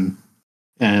person,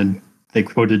 and they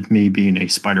quoted me being a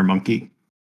spider monkey.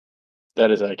 That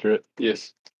is accurate.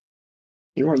 Yes.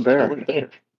 You weren't I there. went there.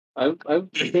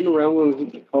 I've been around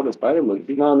when we called a spider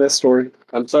monkey. Not on this story.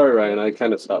 I'm sorry, Ryan. I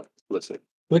kind of stopped listening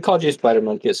We called you Spider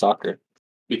Monkey at soccer.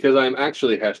 because I'm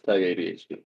actually hashtag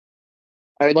ADHD.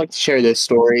 I would like to share this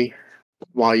story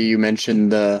while you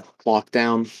mentioned the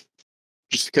lockdown,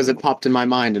 just because it popped in my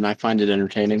mind and I find it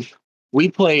entertaining.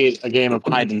 We played a game of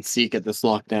hide and seek at this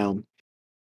lockdown,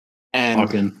 And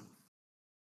Fucking.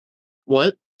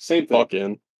 what? Same thing. Fuck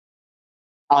in.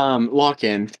 Lock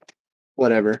in,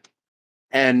 whatever.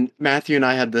 And Matthew and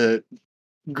I had the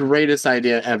greatest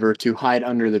idea ever to hide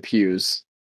under the pews.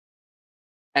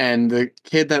 And the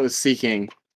kid that was seeking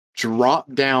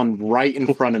dropped down right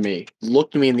in front of me,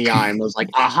 looked me in the eye, and was like,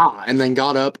 aha, and then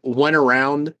got up, went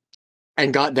around,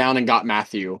 and got down and got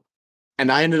Matthew.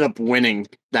 And I ended up winning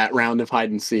that round of hide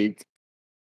and seek.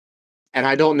 And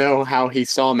I don't know how he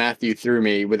saw Matthew through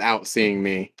me without seeing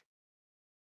me.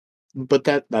 But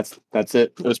that's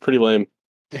it. It was pretty lame.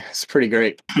 It's pretty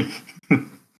great.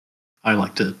 I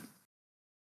liked it.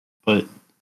 But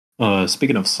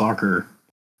speaking of soccer,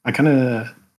 I kind of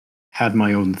had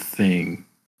my own thing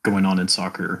going on in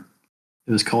soccer.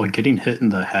 It was called getting hit in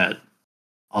the head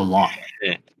a lot.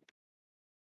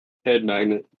 Head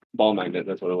magnet, ball magnet.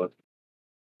 That's what it was.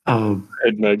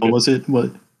 Head magnet. What was it?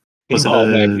 What was Ball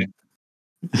it? magnet.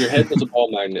 Your head was a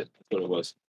ball magnet. That's what it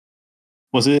was.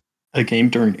 Was it a game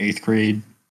during 8th grade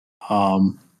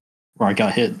where I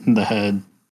got hit in the head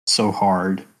so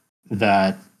hard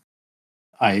that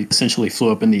I essentially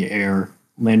flew up in the air,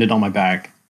 landed on my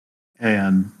back,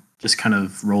 and just kind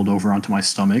of rolled over onto my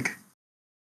stomach?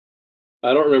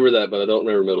 I don't remember that, but I don't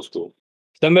remember middle school.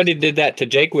 Somebody did that to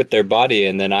Jake with their body,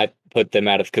 and then I put them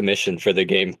out of commission for the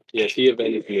game. Yeah, he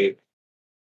abandoned me.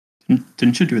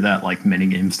 Didn't you do that like many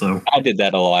games though? I did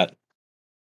that a lot.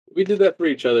 We did that for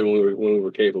each other when we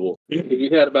were capable. We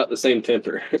had about the same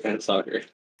temper at soccer.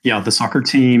 Yeah, the soccer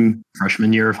team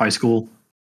freshman year of high school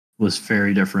was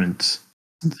very different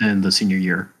than the senior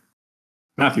year.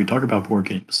 Matthew, talk about board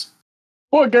games.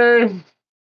 Board game.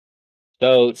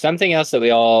 So something else that we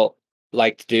all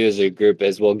like to do as a group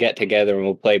is we'll get together and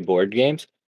we'll play board games.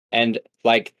 And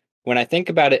like when I think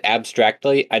about it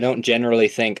abstractly, I don't generally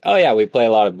think, oh yeah, we play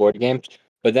a lot of board games.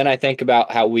 But then I think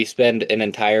about how we spend an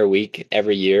entire week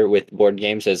every year with board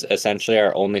games as essentially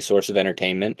our only source of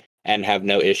entertainment and have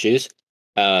no issues.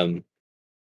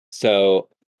 So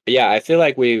yeah, I feel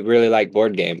like we really like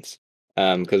board games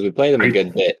because we play them a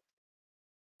good bit.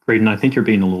 Graydon, I think you're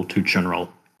being a little too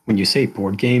general. When you say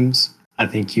board games, I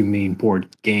think you mean board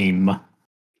game.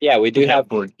 Yeah, we do have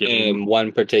board game.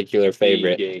 one particular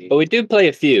favorite, game. but we do play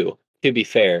a few, to be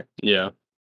fair. Yeah. I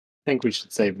think we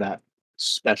should save that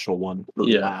special one for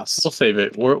Yeah. last. We'll save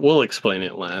it. We'll explain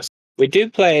it last. We do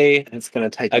play It's going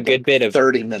to take a good bit of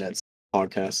 30 minutes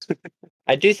podcast.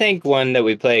 I do think one that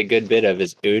we play a good bit of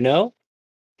is Uno,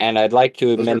 and I'd like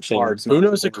to Those are mention cards, not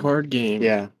Uno's a board. card game.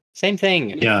 Yeah. same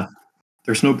thing. Yeah,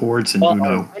 there's no boards in Well,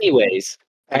 Uno. anyways,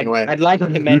 Anyway. I'd like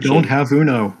to You mention. don't have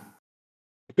Uno.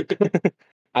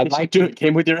 I'd like do to. it.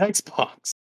 Came with your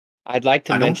Xbox. I'd like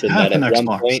to I don't mention have that an at one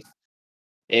Xbox. point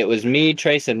it was me,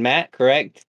 Trace, and Matt,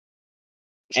 correct?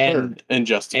 And And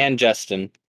Justin. and Justin.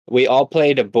 We all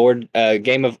played a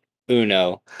game of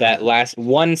Uno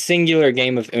one singular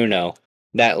game of Uno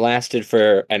that lasted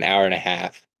for an hour and a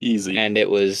half, Easy. and it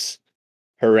was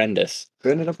horrendous. Who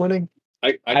ended up winning?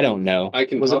 I don't know. I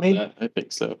can Was it top me? that. I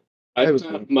think so. I was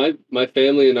me. My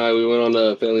family and I, we went on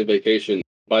a family vacation.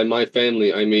 By my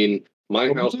family, I mean my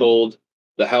What was it? household,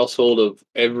 the household of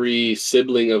every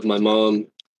sibling of my mom,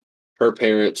 her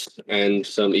parents, and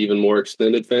some even more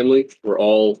extended family were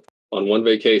all on one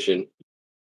vacation.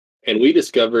 And we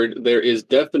discovered there is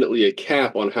definitely a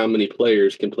cap on how many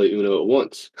players can play Uno at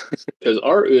once. Because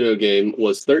our Uno game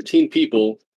was 13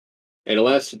 people and it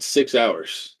lasted 6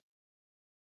 hours.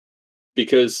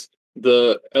 Because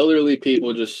the elderly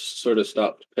people just sort of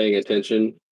stopped paying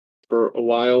attention for a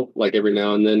while, like every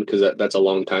now and then, because that's a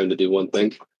long time to do one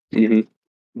thing. Mm-hmm.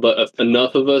 But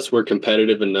enough of us were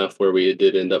competitive enough where we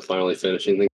did end up finally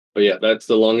finishing things. But yeah, that's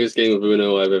the longest game of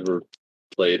Uno I've ever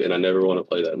played, and I never want to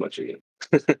play that much again.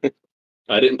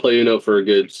 I didn't play Uno for a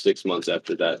good 6 months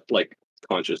after that, like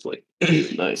consciously.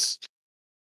 Nice.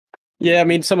 Yeah, I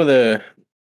mean, some of the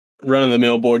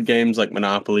run-of-the-mill board games like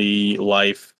Monopoly,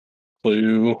 Life,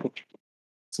 Clue,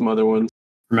 some other ones.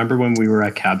 Remember when we were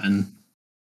at cabin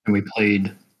and we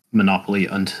played Monopoly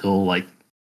until like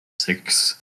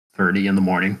 6:30 in the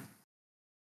morning,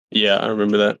 Yeah, I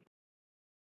remember that.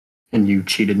 and you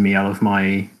cheated me out of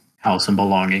my house and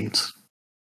belongings?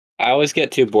 I always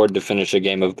get too bored to finish a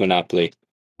game of Monopoly.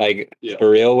 Like, Yeah.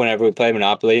 for real, whenever we play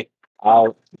Monopoly,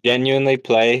 I'll genuinely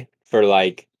play for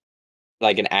like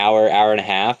an hour, hour and a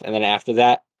half, and then after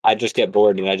that, I just get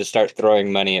bored and I just start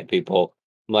throwing money at people.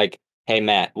 I'm like, hey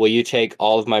Matt, will you take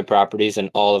all of my properties and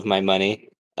all of my money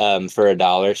for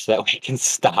 $1 so that we can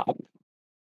stop?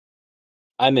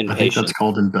 I'm I think impatient. that's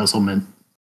called embezzlement.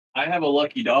 I have a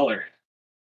lucky dollar.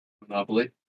 Monopoly.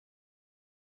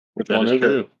 Which That one is is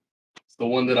true. It's the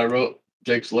one that I wrote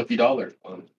Jake's lucky dollar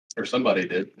on. Or somebody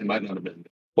did. It might not have been.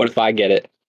 What if I get it?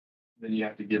 Then you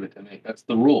have to give it to me. That's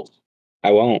the rules.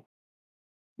 I won't.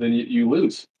 Then you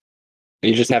lose.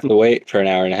 You just have to wait for an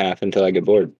hour and a half until I get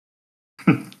bored.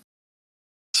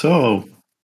 So,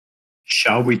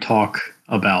 shall we talk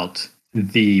about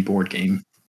the board game?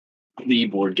 The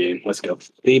board game. Let's go.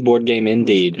 The board game,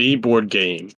 indeed. The board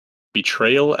game.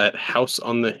 Betrayal at House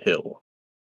on the Hill.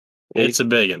 It's a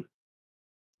big one.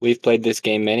 We've played this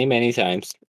game many, many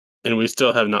times. And we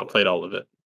still have not played all of it.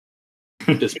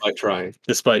 Despite trying.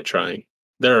 Despite trying.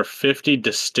 There are 50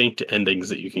 distinct endings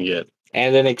that you can get.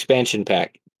 And an expansion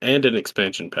pack. And an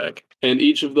expansion pack. And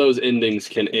each of those endings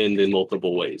can end in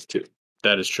multiple ways, too.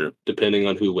 That is true. Depending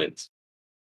on who wins.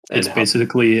 It's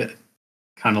basically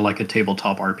kind of like a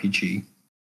tabletop RPG.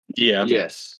 Yeah.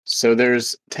 Yes. So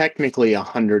there's technically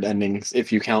 100 endings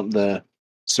if you count the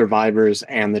survivors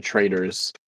and the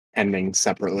traders endings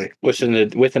separately. With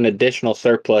an additional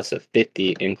surplus of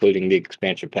 50, including the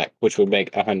expansion pack, which would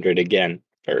make 100 again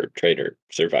for trader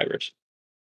survivors.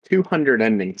 200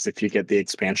 endings if you get the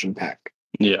expansion pack.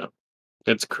 Yeah.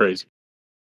 It's crazy.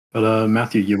 But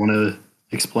Matthew, you want to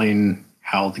explain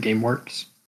how the game works?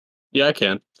 Yeah, I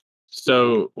can.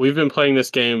 So we've been playing this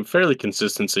game fairly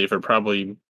consistently for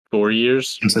probably 4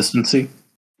 years. Consistency?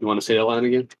 You want to say that line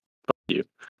again?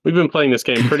 We've been playing this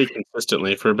game pretty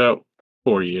consistently for about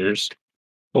 4 years.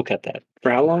 We'll cut that.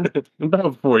 For how long?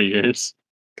 About 4 years.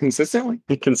 Consistently?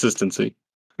 Consistency.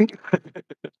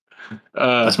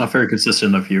 That's not very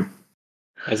consistent of you.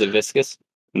 Is it viscous?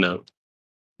 No.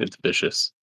 It's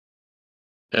vicious.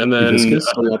 And then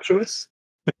Viscous? Voluptuous?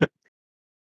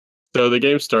 so the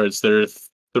game starts. There are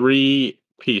 3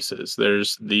 pieces.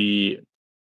 There's the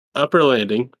upper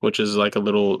landing, which is like a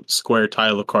little square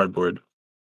tile of cardboard.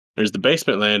 There's the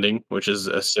basement landing, which is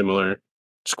a similar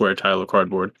square tile of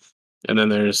cardboard. And then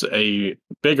there's a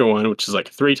bigger one, which is like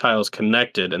 3 tiles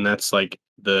connected, and that's like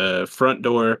the front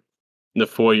door, the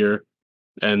foyer,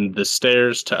 and the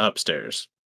stairs to upstairs.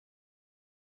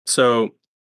 So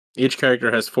each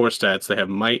character has 4 stats. They have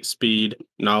might, speed,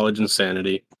 knowledge, and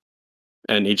sanity.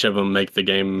 And each of them make the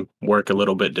game work a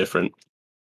little bit different.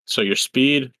 So your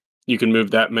speed, you can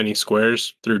move that many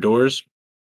squares through doors.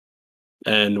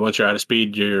 And once you're out of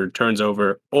speed, your turn's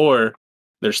over. Or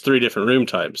there's 3 different room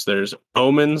types. There's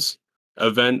omens,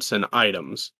 events, and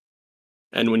items.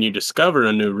 And when you discover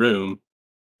a new room,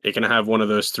 it can have one of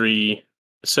those 3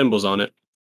 symbols on it,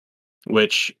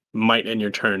 which might end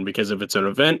your turn, because if it's an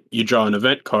event, you draw an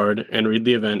event card and read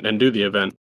the event and do the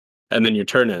event, and then your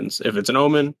turn ends. If it's an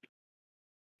omen,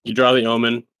 you draw the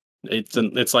omen.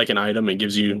 It's like an item. It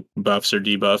gives you buffs or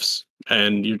debuffs,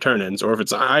 and your turn ends. Or if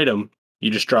it's an item, you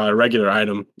just draw a regular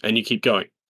item and you keep going.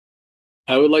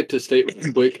 I would like to state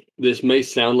real quick, this may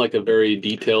sound like a very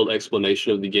detailed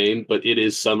explanation of the game, but it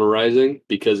is summarizing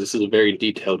because this is a very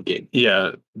detailed game.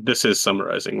 Yeah, this is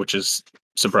summarizing, which is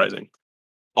surprising.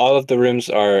 All of the rooms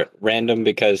are random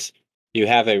because you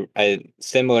have a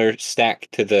similar stack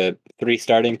to the 3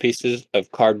 starting pieces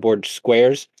of cardboard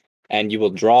squares, and you will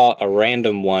draw a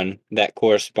random one that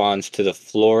corresponds to the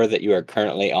floor that you are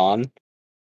currently on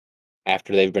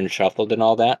after they've been shuffled and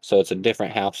all that. So it's a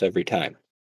different house every time.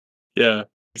 Yeah.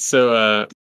 So,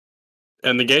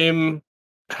 and the game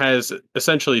has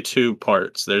essentially 2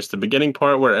 parts. There's the beginning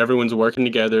part where everyone's working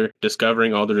together,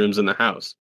 discovering all the rooms in the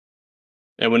house.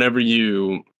 And whenever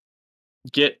you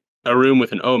get a room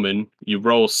with an omen, you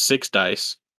roll 6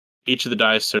 dice. Each of the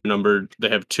dice are numbered. They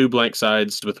have 2 blank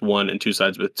sides with 1 and 2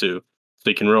 sides with 2. So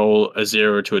you can roll a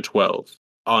 0 to a 12.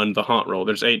 On the haunt roll,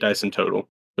 there's 8 dice in total,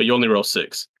 but you only roll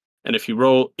 6. And if you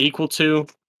roll equal to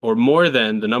or more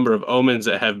than the number of omens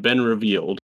that have been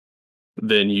revealed,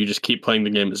 then you just keep playing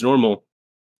the game as normal.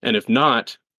 And if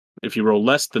not, if you roll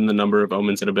less than the number of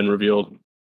omens that have been revealed,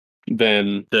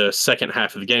 then the second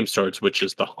half of the game starts, which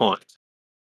is the haunt.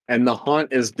 And the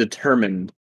haunt is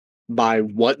determined by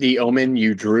what the omen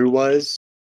you drew was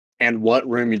and what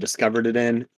room you discovered it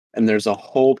in. And there's a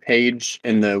whole page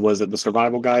in was it the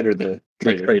survival guide or the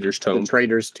Trader's Tome. The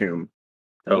Trader's Tome.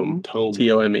 Tome. Tome.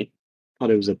 Tome.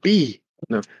 Thought it was a B.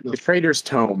 No. The Trader's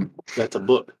Tome. That's a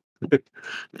book.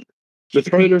 The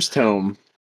Trader's Tome.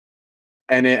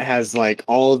 And it has like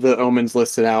all the omens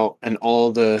listed out and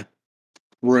all the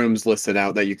rooms listed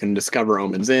out that you can discover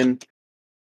omens in.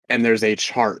 And there's a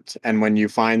chart. And when you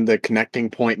find the connecting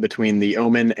point between the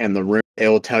omen and the room, it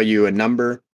will tell you a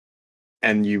number.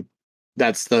 And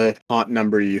that's the haunt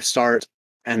number you start.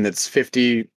 And it's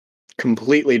 50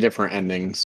 completely different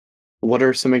endings. What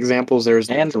are some examples?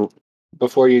 And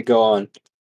before you go on,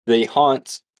 the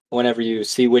haunts, whenever you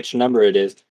see which number it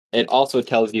is, it also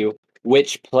tells you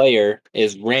which player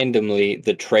is randomly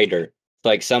the traitor.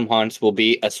 Like some haunts will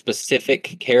be a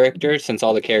specific character, since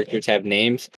all the characters have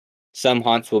names. Some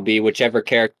haunts will be whichever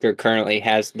character currently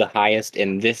has the highest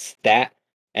in this stat,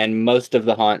 and most of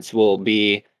the haunts will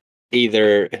be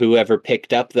either whoever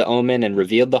picked up the omen and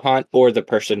revealed the haunt, or the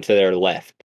person to their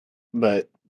left. But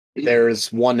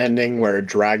there's one ending where a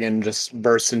dragon just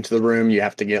bursts into the room. You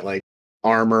have to get like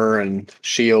armor and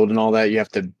shield and all that. You have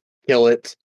to kill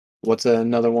it. What's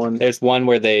another one? There's one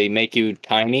where they make you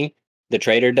tiny, the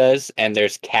trader does, and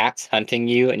there's cats hunting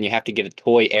you, and you have to get a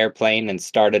toy airplane and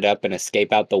start it up and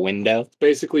escape out the window.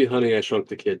 Basically, Honey, I Shrunk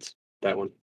the Kids. That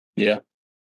one. Yeah.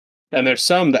 And there's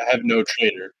some that have no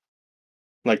trader.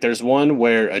 Like there's one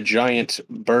where a giant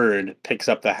bird picks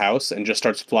up the house and just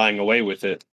starts flying away with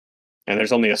it. And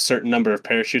there's only a certain number of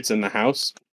parachutes in the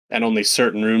house and only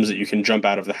certain rooms that you can jump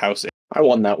out of the house in. I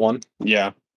won that one.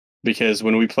 Yeah. Because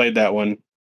when we played that one,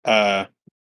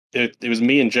 it was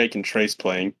me and Jake and Trace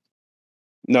playing.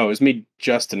 No, it was me,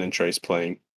 Justin, and Trace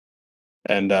playing.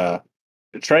 And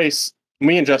Trace,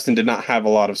 me and Justin did not have a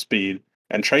lot of speed,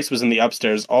 and Trace was in the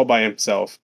upstairs all by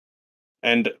himself.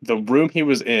 And the room he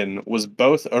was in was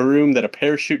both a room that a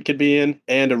parachute could be in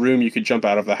and a room you could jump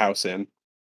out of the house in.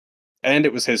 And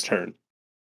it was his turn.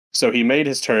 So he made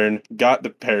his turn, got the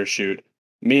parachute.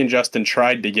 Me and Justin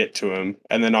tried to get to him,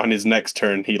 and then on his next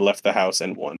turn, he left the house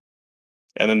and won.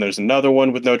 And then there's another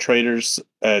one with no traders.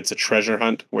 It's a treasure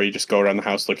hunt where you just go around the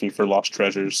house looking for lost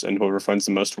treasures, and whoever finds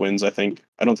the most wins, I think.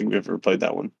 I don't think we've ever played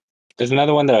that one. There's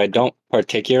another one that I don't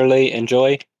particularly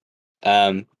enjoy,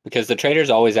 because the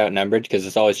trader's always outnumbered because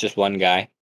it's always just one guy.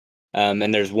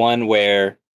 And there's one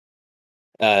where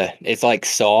it's like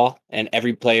Saw, and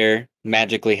every player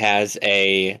magically has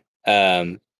a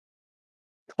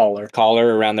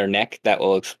collar around their neck that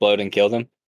will explode and kill them.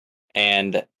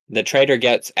 And the trader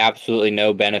gets absolutely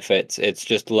no benefits. It's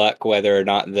just luck whether or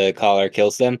not the collar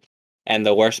kills them. And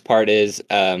the worst part is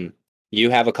you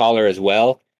have a collar as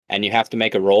well, and you have to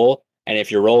make a roll. And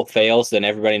if your roll fails, then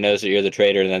everybody knows that you're the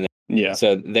traitor. And then Yeah.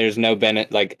 so there's no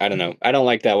benefit. Like, I don't know. I don't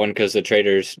like that one because the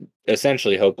trader's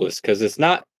essentially hopeless, because it's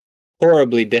not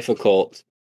horribly difficult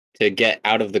to get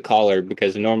out of the collar,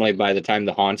 because normally by the time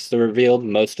the haunts are revealed,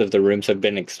 most of the rooms have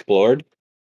been explored.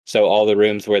 So all the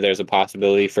rooms where there's a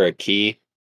possibility for a key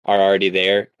are already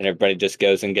there, and everybody just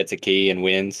goes and gets a key and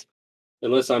wins.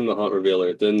 Unless I'm the haunt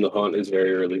revealer, then the haunt is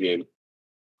very early game.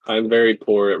 I'm very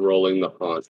poor at rolling the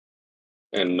haunt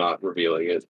and not revealing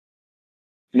it.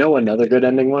 You know what another good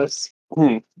ending was?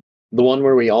 The one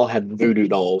where we all had voodoo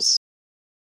dolls.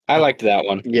 I liked that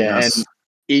one. Yeah, Yes. and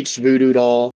each voodoo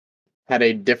doll had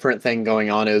a different thing going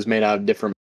on. It was made out of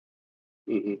different...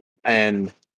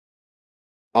 And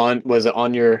was it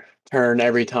on your turn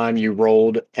every time you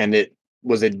rolled, and it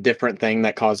was a different thing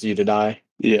that caused you to die?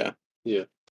 Yeah.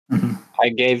 I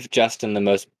gave Justin the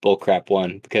most bullcrap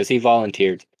one because he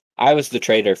volunteered. I was the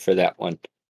traitor for that one.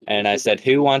 And I said,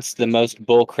 who wants the most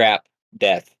bullcrap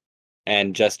death?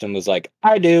 And Justin was like,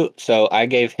 I do. So I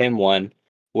gave him one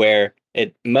where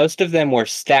most of them were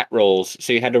stat rolls.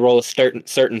 So you had to roll a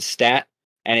certain stat.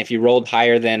 And if you rolled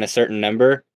higher than a certain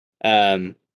number,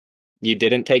 you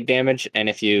didn't take damage. And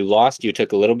if you lost, you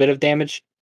took a little bit of damage.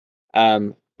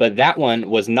 But that one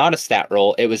was not a stat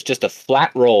roll. It was just a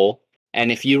flat roll. And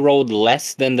if you rolled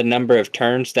less than the number of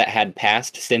turns that had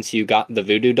passed since you got the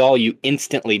voodoo doll, you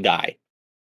instantly die.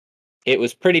 It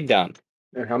was pretty dumb.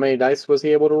 And how many dice was he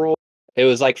able to roll? It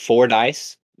was like 4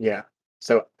 dice. Yeah.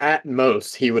 So at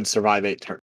most, he would survive 8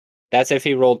 turns. That's if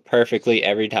he rolled perfectly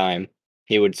every time.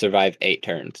 He would survive 8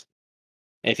 turns.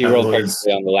 If he rolled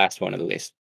perfectly on the last one, at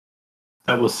least.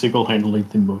 That was single-handedly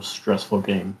the most stressful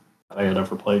game that I had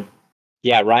ever played.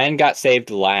 Yeah, Ryan got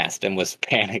saved last and was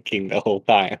panicking the whole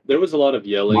time. There was a lot of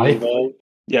yelling involved.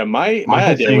 Yeah, my My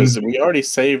idea thing- was we already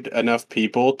saved enough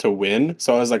people to win.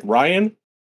 So I was like, Ryan,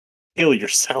 kill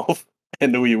yourself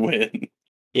and we win.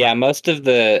 Yeah, most of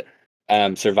the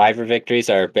survivor victories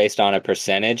are based on a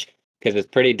percentage, because it's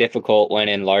pretty difficult when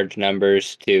in large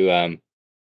numbers to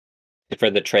for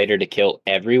the traitor to kill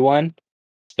everyone.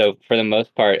 So for the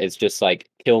most part, it's just like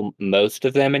kill most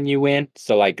of them and you win.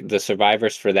 So like the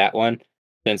survivors for that one,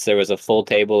 since there was a full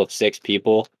table of 6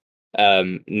 people,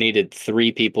 needed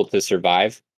 3 people to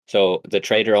survive. So the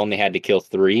traitor only had to kill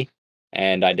 3,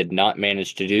 and I did not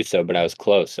manage to do so, but I was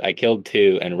close. I killed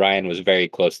 2, and Ryan was very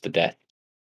close to death.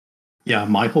 Yeah,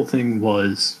 my whole thing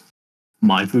was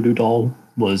my voodoo doll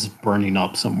was burning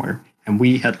up somewhere, and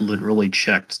we had literally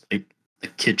checked like the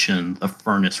kitchen, the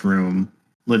furnace room,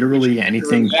 literally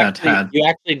anything that had. You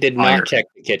actually did fire. not check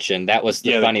the kitchen. That was the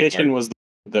Yeah, funny the kitchen part. was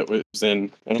that was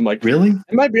in, and I'm like, Really?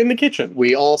 it might be in the kitchen.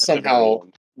 We all somehow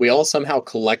we all somehow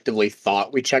collectively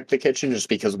thought we checked the kitchen just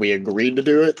because we agreed to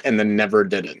do it and then never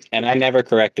did it. And I never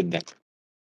corrected them.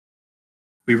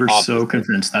 We were so Obviously.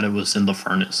 convinced that it was in the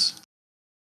furnace.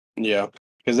 Yeah,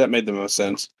 because that made the most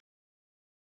sense.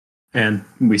 And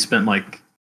we spent like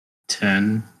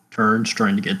 10 turns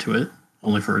trying to get to it,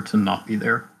 only for it to not be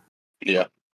there. Yeah.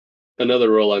 Another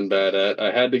role I'm bad at.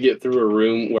 I had to get through a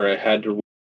room where I had to reach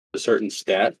a certain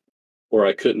stat or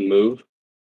I couldn't move.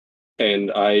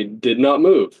 And I did not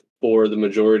move for the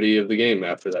majority of the game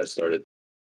after that started.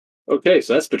 Okay,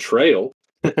 so that's betrayal.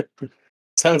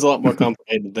 Sounds a lot more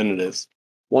complicated than it is.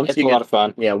 Once It's you a get, lot of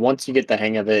fun. yeah, once you get the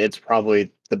hang of it, it's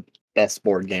probably the best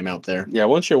board game out there. Yeah,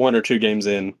 once you're 1 or 2 games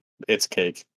in, it's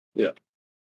cake.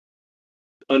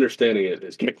 Understanding it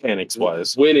is cake. Mechanics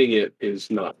wise. Winning it is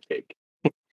not cake.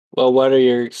 Well, what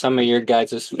are some of your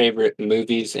guys' favorite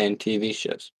movies and TV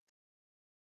shows?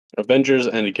 Avengers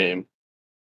Endgame.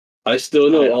 I still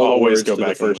know I all the always words go to the back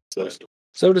and first watch question.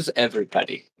 So does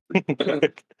everybody.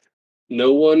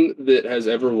 No one that has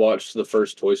ever watched the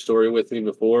first Toy Story with me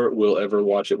before will ever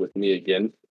watch it with me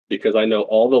again because I know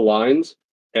all the lines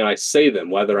and I say them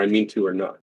whether I mean to or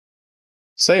not.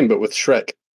 Same, but with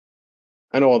Shrek.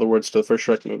 I know all the words to the first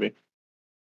Shrek movie.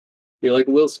 You're like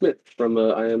Will Smith from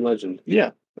I Am Legend.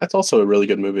 Yeah, that's also a really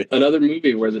good movie. Another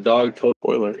movie where the dog told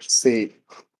Spoilers. See,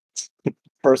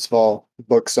 first of all,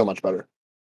 book's so much better.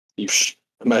 you.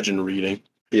 Imagine reading.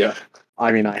 Yeah.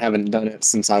 I mean, I haven't done it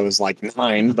since I was like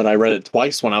 9, but I read it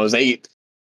twice when I was 8.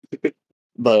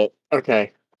 But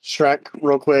okay, Shrek,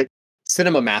 real quick,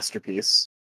 cinema masterpiece.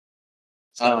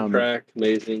 Soundtrack,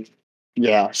 amazing.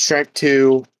 Yeah, Shrek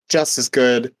 2, just as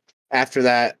good. After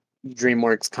that,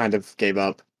 DreamWorks kind of gave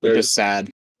up, which There's- is sad.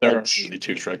 There are But only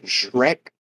 2 Shrek movies. Shrek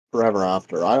Forever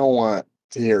After. I don't want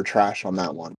to hear trash on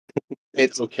that one.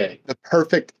 It's Okay. the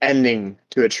perfect ending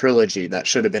to a trilogy that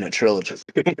should have been a trilogy.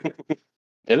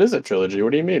 It is a trilogy.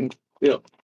 What do you mean?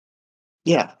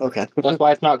 Yeah, okay. That's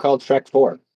why it's not called Shrek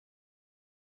 4.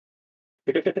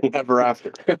 Ever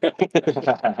After.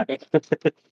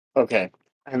 Okay.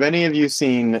 Have any of you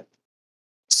seen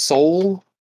Soul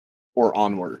or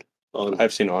Onward?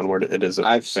 I've seen Onward. It is a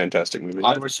I've- fantastic movie.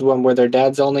 Onward's the one where their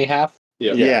dad's only half?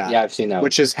 Yeah. Yeah, I've seen that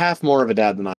Which is half more of a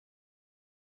dad than I.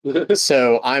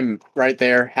 So I'm right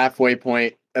there, halfway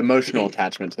point, emotional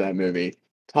attachment to that movie.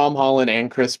 Tom Holland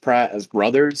and Chris Pratt as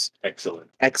brothers, Excellent.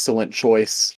 excellent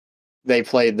choice. They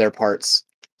played their parts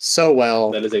so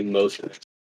well. That is a most.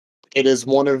 It is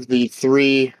one of the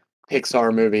 3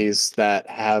 Pixar movies that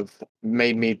have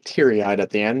made me teary-eyed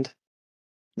at the end.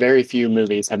 Very few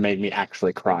movies have made me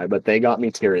actually cry, but they got me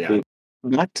teary-eyed.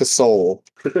 Back to Soul.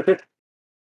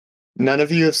 None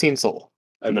of you have seen Soul.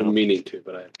 I've No. been meaning to,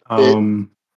 but I.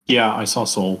 Yeah, I saw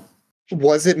Soul.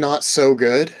 Was it not so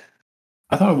good?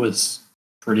 I thought it was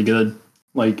pretty good.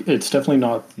 Like, it's definitely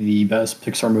not the best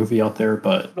Pixar movie out there,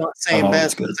 but I'm not saying Oh, best,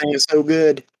 it's but good. saying it's so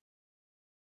good.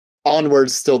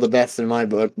 Onward's still the best in my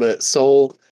book, but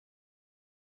Soul,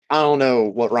 I don't know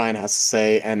what Ryan has to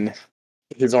say, and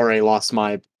he's already lost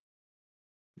my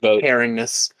Vote.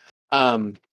 caringness.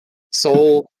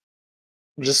 Soul,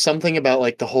 just something about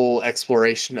like the whole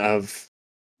exploration of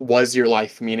was your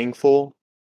life meaningful?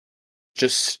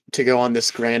 Just to go on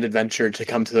this grand adventure to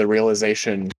come to the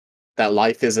realization that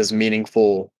life is as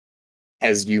meaningful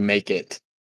as you make it.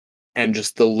 And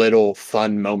just the little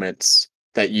fun moments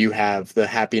that you have, the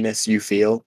happiness you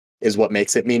feel, is what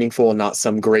makes it meaningful and not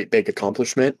some great big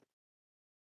accomplishment.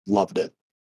 Loved it.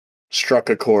 Struck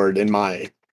a chord in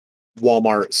my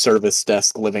Walmart service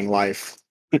desk living life.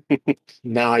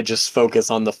 Now I just focus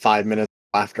on the 5 minutes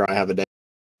after I have a day.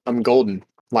 I'm golden.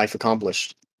 Life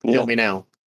accomplished. Yeah. Kill me now.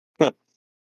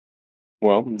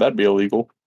 Well, that'd be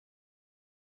illegal.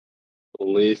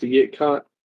 Only if you get caught.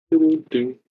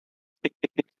 Doo-doo.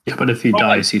 yeah, but if he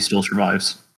dies, he still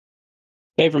survives.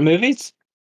 Favorite movies?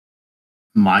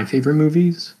 My favorite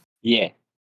movies? Yeah.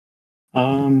 I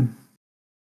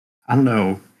don't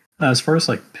know. As far as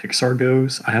like Pixar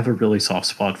goes, I have a really soft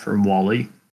spot for Wall-E.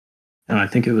 And I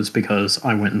think it was because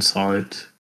I went and saw it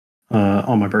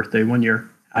on my birthday one year.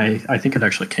 I think it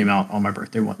actually came out on my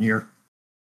birthday one year.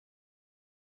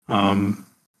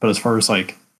 But as far as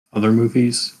like other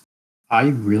movies, I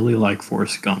really like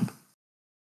Forrest Gump.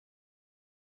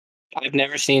 I've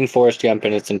never seen Forrest Gump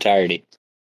in its entirety.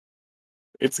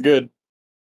 It's good.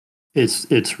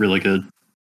 It's really good.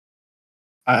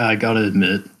 I gotta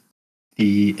admit,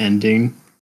 the ending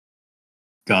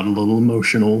got a little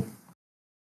emotional.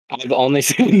 I've only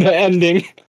seen the ending.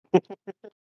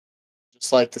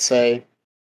 Just like to say,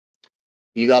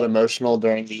 you got emotional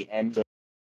during the end of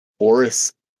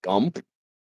Forrest Gump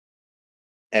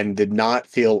and did not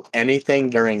feel anything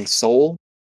during Soul.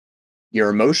 your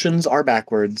emotions are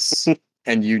backwards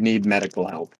and you need medical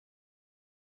help.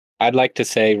 I'd like to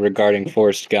say regarding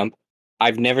Forrest Gump,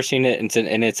 I've never seen it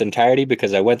in its entirety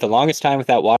because I went the longest time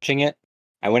without watching it.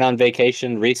 I went on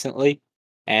vacation recently,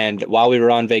 and while we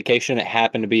were on vacation, it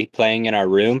happened to be playing in our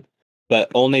room,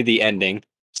 but only the ending.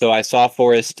 So I saw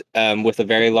Forrest with a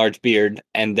very large beard,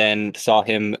 and then saw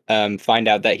him find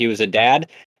out that he was a dad,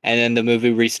 and then the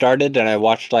movie restarted, and I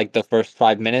watched like the first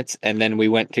 5 minutes, and then we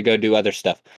went to go do other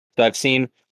stuff. So I've seen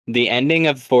the ending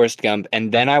of Forrest Gump,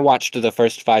 and then I watched the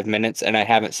first 5 minutes, and I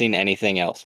haven't seen anything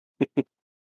else.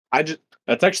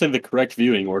 That's actually the correct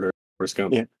viewing order. Forrest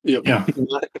Gump. Yeah. Yep. Yeah.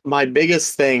 My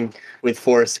biggest thing with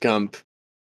Forrest Gump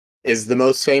is the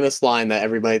most famous line that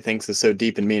everybody thinks is so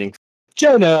deep and meaningful.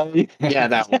 Jonah! Yeah,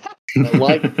 that one.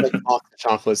 Like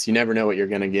chocolates, you never know what you're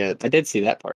gonna get. I did see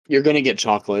that part. You're gonna get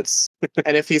chocolates.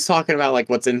 And if he's talking about like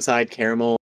what's inside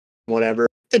caramel, whatever,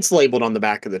 it's labeled on the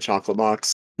back of the chocolate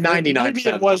box. 99%. Maybe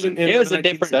it wasn't. In It was the a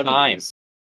different 1970s.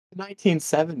 time.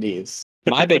 1970s.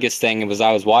 My biggest thing was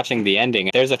I was watching the ending.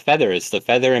 There's a feather. Is the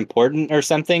feather important or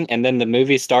something? And then the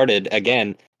movie started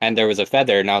again, and there was a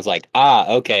feather, and I was like,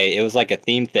 okay, it was like a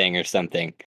theme thing or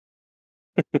something.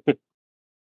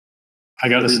 I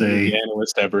gotta Every say, movie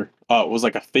analyst ever. Oh, it was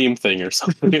like a theme thing or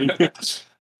something.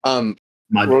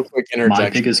 my Real quick my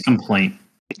interjection.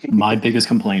 biggest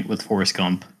complaint with Forrest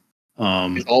Gump,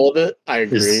 All of it, I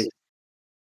agree. is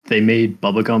they made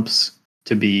Bubba Gumps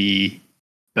to be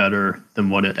better than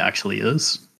what it actually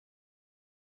is.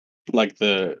 Like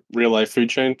the real life food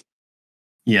chain.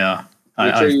 Yeah, Which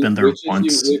are I've you- been there which is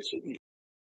once.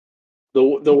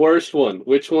 the worst one.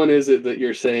 Which one is it that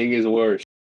you're saying is worse?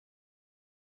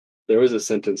 There was a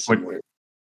sentence What- somewhere.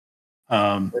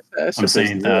 I'm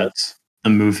saying that the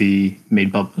movie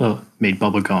made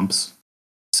Bubba Gumps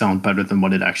sound better than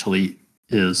what it actually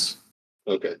is.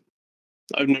 Okay,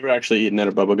 I've never actually eaten at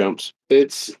a Bubba Gumps.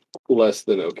 it's less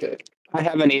than okay. I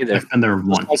haven't either. I've been there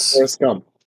Like once. Forrest Gump.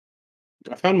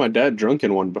 I found my dad drunk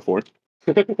in one before.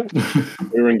 We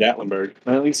were in Gatlinburg.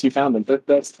 At least you found them.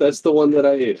 That's the one that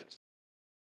I ate.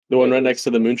 The one right next to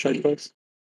the moonshine place.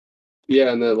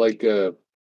 Yeah, and the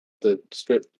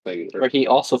strip thing. Where he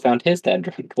also found his dad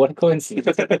drunk. What a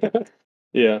coincidence.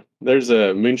 Yeah, there's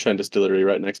a moonshine distillery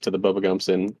right next to the Bubba Gumps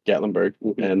in Gatlinburg,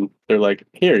 and they're like,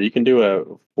 "Here, you can do a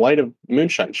flight of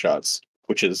moonshine shots,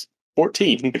 which is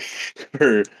 14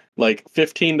 for like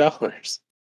 $15."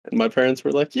 And my parents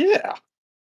were like, "Yeah."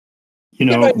 You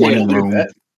know, Good when idea. in Rome,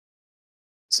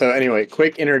 So anyway,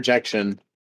 quick interjection.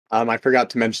 I forgot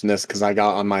to mention this because I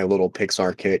got on my little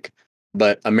Pixar kick,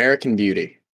 but American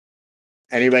Beauty.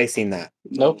 Anybody seen that?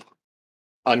 Nope.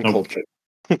 Uncultured.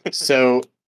 So,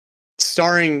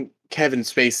 starring Kevin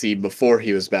Spacey before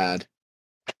he was bad.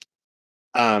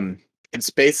 It's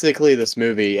basically this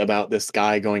movie about this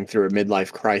guy going through a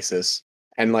midlife crisis,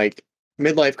 and like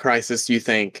midlife crisis, you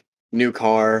think new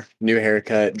car, new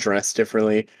haircut, dress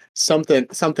differently, something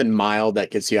mild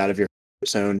that gets you out of your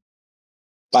zone.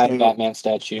 By a Batman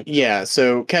statue. Yeah,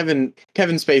 so Kevin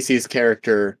Spacey's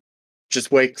character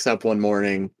just wakes up one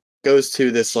morning, goes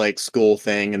to this like school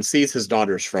thing and sees his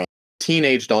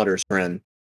teenage daughter's friend,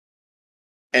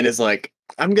 and is like,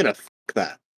 I'm gonna fuck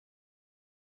that.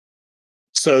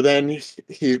 So then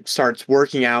he starts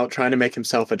working out, trying to make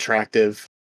himself attractive.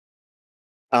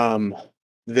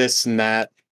 This and that,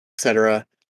 etc.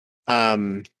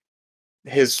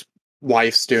 His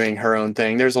wife's doing her own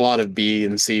thing. There's a lot of B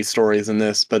and C stories in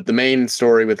this, but the main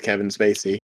story with Kevin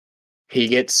Spacey, he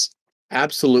gets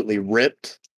absolutely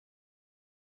ripped.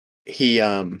 He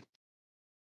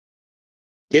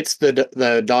gets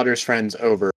the daughter's friends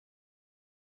over,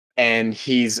 and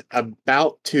he's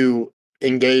about to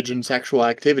engage in sexual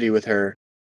activity with her,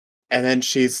 and then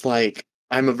she's like,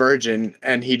 I'm a virgin,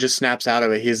 and he just snaps out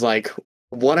of it. He's like,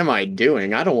 what am I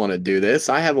doing? I don't want to do this.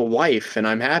 I have a wife and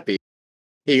I'm happy.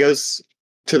 He goes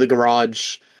to the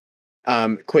garage.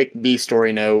 Quick B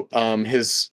story note.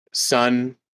 His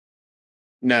son,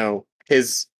 no,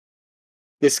 this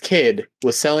kid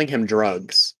was selling him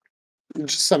drugs.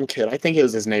 Just some kid. I think it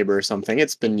was his neighbor or something.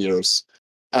 It's been years.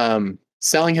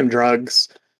 Selling him drugs,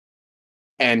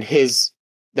 and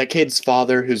that kid's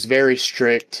father, who's very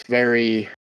strict, very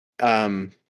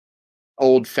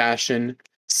old fashioned,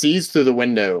 sees through the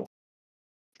window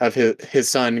of his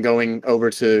son going over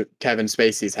to Kevin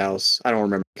Spacey's house. I don't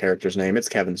remember the character's name. It's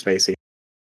Kevin Spacey.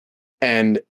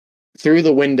 And through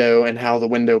the window, and how the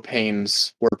window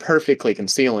panes were perfectly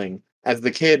concealing, as the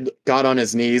kid got on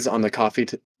his knees on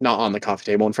the not on the coffee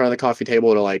table, in front of the coffee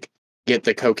table to like get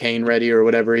the cocaine ready or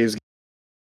whatever he was.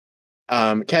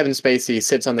 Kevin Spacey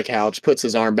sits on the couch, puts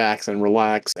his arm back and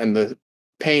relax, and the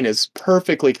paint is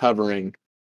perfectly covering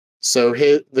So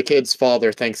the kid's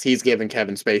father thinks he's giving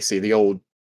Kevin Spacey the old,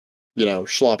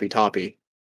 sloppy toppy.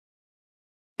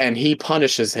 And he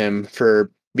punishes him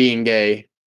for being gay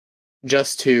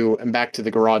just to, and back to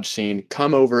the garage scene,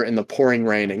 come over in the pouring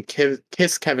rain and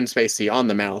kiss Kevin Spacey on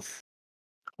the mouth.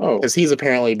 Oh, Because he's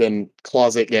apparently been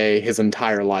closet gay his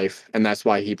entire life, and that's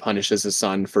why he punishes his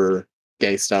son for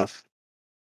gay stuff.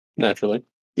 naturally.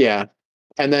 Yeah.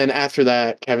 And then after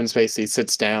that, Kevin Spacey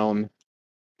sits down,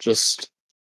 just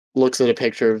looks at a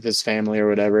picture of his family or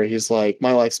whatever. He's like,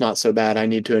 my life's not so bad. I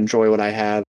need to enjoy what I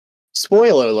have.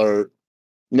 Spoiler alert.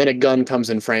 And then a gun comes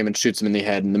in frame and shoots him in the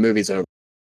head, and the movie's over.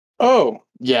 Oh,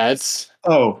 Yeah, it's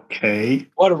Okay.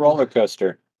 What a roller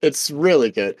coaster. really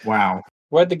good. Wow.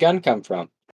 Where'd the gun come from?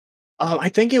 I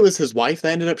think it was his wife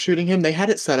that ended up shooting him. They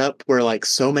had it set up where like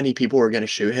so many people were going to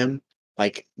shoot him.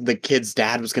 Like the kid's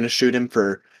dad was going to shoot him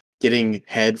for getting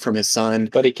head from his son.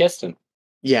 But he kissed him.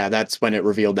 Yeah, that's when it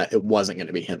revealed that it wasn't going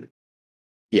to be him.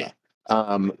 Yeah.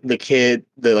 The kid,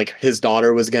 his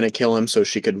daughter was going to kill him so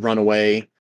she could run away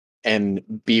and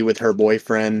be with her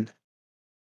boyfriend.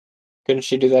 Couldn't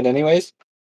she do that anyways?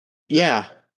 Yeah.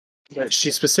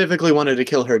 She specifically wanted to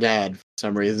kill her dad for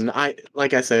some reason.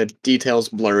 Like I said, details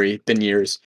blurry, been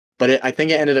years. But I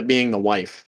think it ended up being the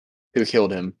wife who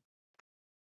killed him.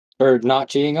 For not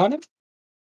cheating on him?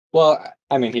 Well,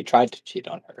 I mean, he tried to cheat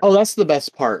on her. Oh, that's the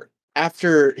best part.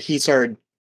 After he started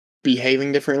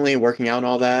behaving differently, working out and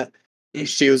all that,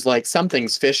 she was like,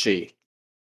 something's fishy.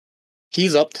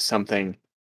 He's up to something.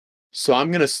 So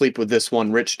I'm going to sleep with this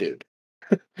one rich dude.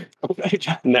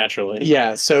 naturally.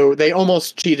 Yeah, so they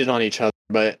almost cheated on each other,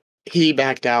 but he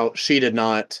backed out. She did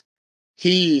not.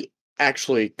 He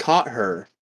actually caught her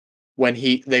when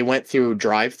they went through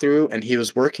drive-through, and he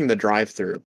was working the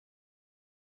drive-through.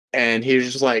 And he was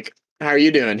just like, how are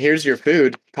you doing? Here's your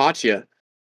food. Caught you.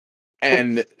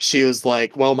 And she was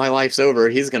like, well, my life's over.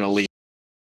 He's going to leave.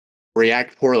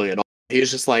 React poorly at all. He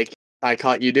was just like, I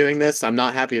caught you doing this. I'm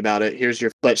not happy about it. Here's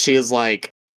your... But she is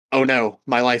like, oh no,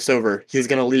 my life's over. He's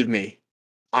going to leave me.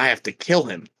 I have to kill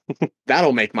him.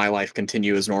 That'll make my life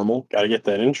continue as normal. Gotta get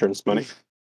that insurance money.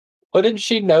 Well, didn't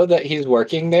she know that he's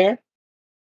working there?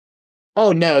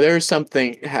 Oh no, there's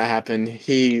something happened.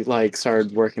 He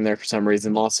started working there for some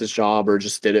reason, lost his job, or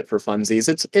just did it for funsies.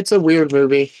 It's a weird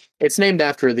movie. It's named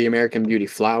after the American Beauty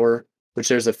flower, which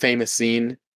there's a famous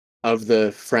scene of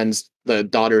the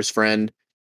daughter's friend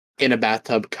in a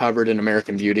bathtub covered in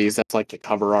American Beauties. That's like the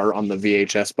cover art on the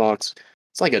VHS box.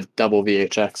 It's like a double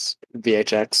VHS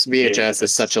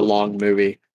is such a long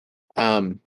movie.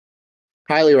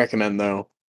 Highly recommend though.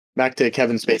 Back to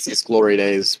Kevin Spacey's glory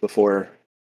days before,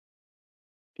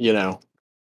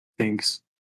 Thanks.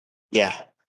 yeah.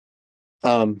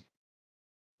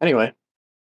 Anyway,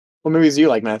 what movies do you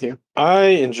like, Matthew? I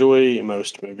enjoy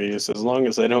most movies as long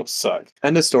as they don't suck.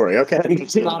 End of story. Okay.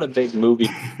 It's not a big movie.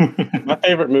 My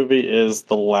favorite movie is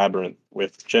The Labyrinth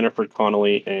with Jennifer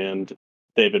Connelly and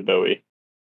David Bowie.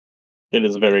 It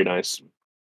is very nice.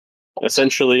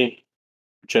 Essentially,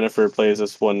 Jennifer plays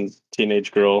this one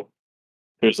teenage girl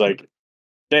who's like,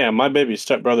 damn, my baby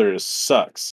stepbrother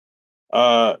sucks.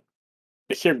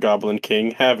 Here, Goblin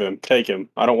King, have him, take him.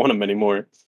 I don't want him anymore.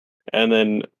 And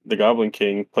then the Goblin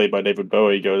King, played by David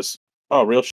Bowie, goes, oh,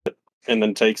 real shit, and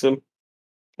then takes him.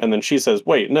 And then she says,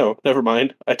 wait, no, never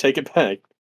mind, I take it back.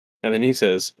 And then he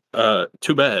says,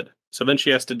 too bad. So then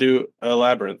she has to do a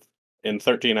labyrinth in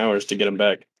 13 hours to get him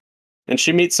back. And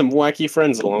she meets some wacky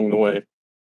friends along the way.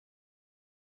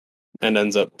 And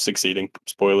ends up succeeding.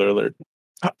 Spoiler alert.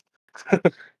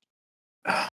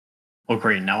 Well,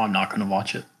 great. Now I'm not going to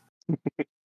watch it.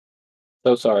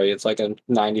 So sorry, it's like a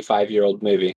 95-year-old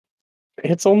movie.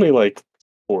 It's only like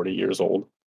 40 years old.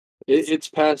 It's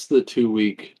past the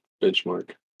 2-week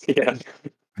benchmark. Yeah.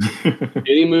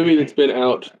 Any movie that's been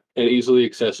out and easily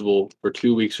accessible for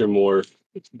 2 weeks or more,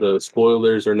 the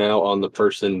spoilers are now on the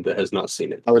person that has not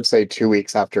seen it. I would say 2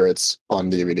 weeks after it's on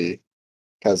DVD,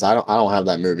 because I don't have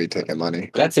that movie ticket money.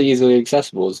 That's easily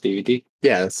accessible as DVD.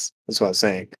 Yeah, that's what I was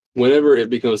saying. Whenever it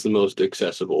becomes the most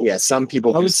accessible. Yeah, some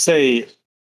people, I would say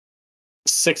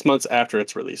 6 months after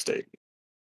its release date.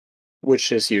 which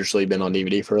has usually been on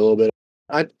DVD for a little bit.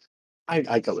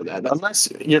 I go with that.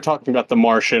 Unless you're talking about The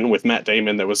Martian with Matt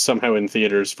Damon that was somehow in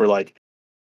theaters for like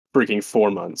freaking 4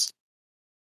 months.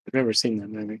 I've never seen that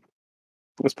movie.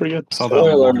 It was pretty good. Saw that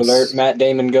Spoiler once. alert, Matt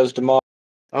Damon goes to Mars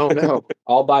Oh no,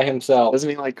 all by himself. doesn't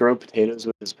he grow potatoes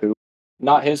with his poop?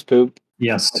 Not his poop,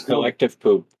 Yes. collective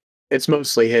poop. It's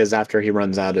mostly his after he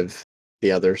runs out of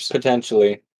the others.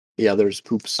 Potentially. The others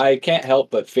poops. I can't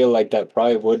help but feel like that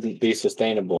probably wouldn't be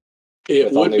sustainable. It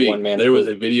With would only be. one man There was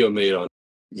poop. a video made on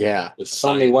Yeah. the It's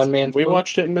only one man. We poop?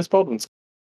 watched it in Miss Baldwin's.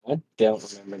 I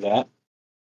don't remember that.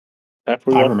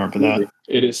 After we I watch remember the that. movie.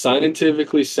 It is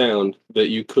scientifically sound that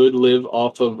you could live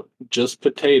off of just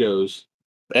potatoes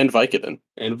And Vicodin.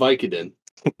 and Vicodin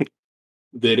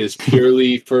that is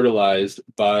purely fertilized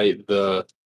by the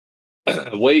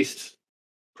waste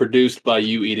produced by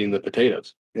you eating the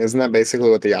potatoes. Isn't that basically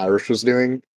what the Irish was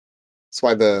doing? That's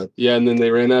why Yeah, and then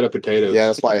they ran out of potatoes.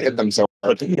 that's why it hit them so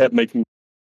hard. But they kept making.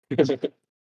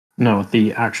 No,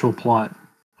 the actual plot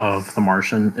of The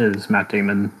Martian is Matt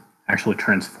Damon actually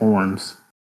transforms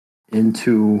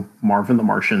into Marvin the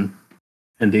Martian,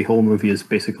 and the whole movie is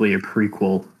basically a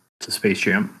prequel to Space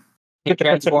Jam. He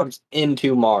transforms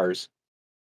into Mars.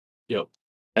 Yep.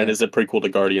 And is a prequel to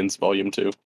Guardians Volume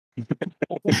 2.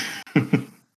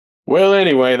 Well,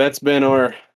 anyway, that's been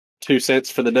our 2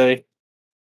 cents for the day.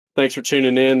 Thanks for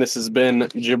tuning in. This has been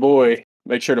Jaboy.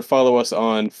 Make sure to follow us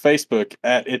on Facebook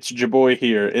at It's Jaboy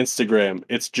Here, Instagram,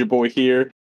 It's Jaboy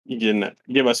Here. You can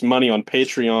give us money on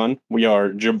Patreon. We are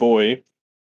Jaboy.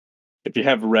 If you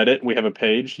have Reddit, we have a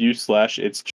page, u/It's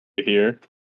Jaboy Here.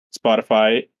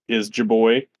 Spotify is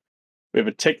Jaboy. We have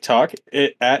a TikTok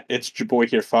at It's Jaboy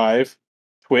Here 5.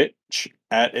 Twitch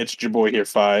at It's Jaboy Here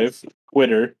 5.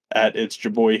 Twitter at It's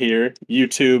Jaboy Here.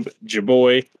 YouTube,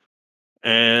 Jaboy.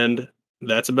 And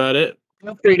that's about it.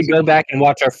 Feel free to go back and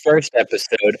watch our first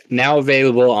episode, now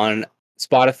available on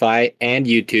Spotify and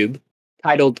YouTube,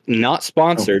 titled Not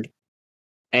Sponsored.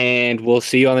 And we'll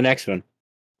see you on the next one.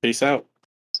 Peace out.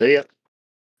 See ya.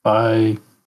 Bye.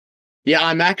 Yeah,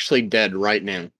 I'm actually dead right now.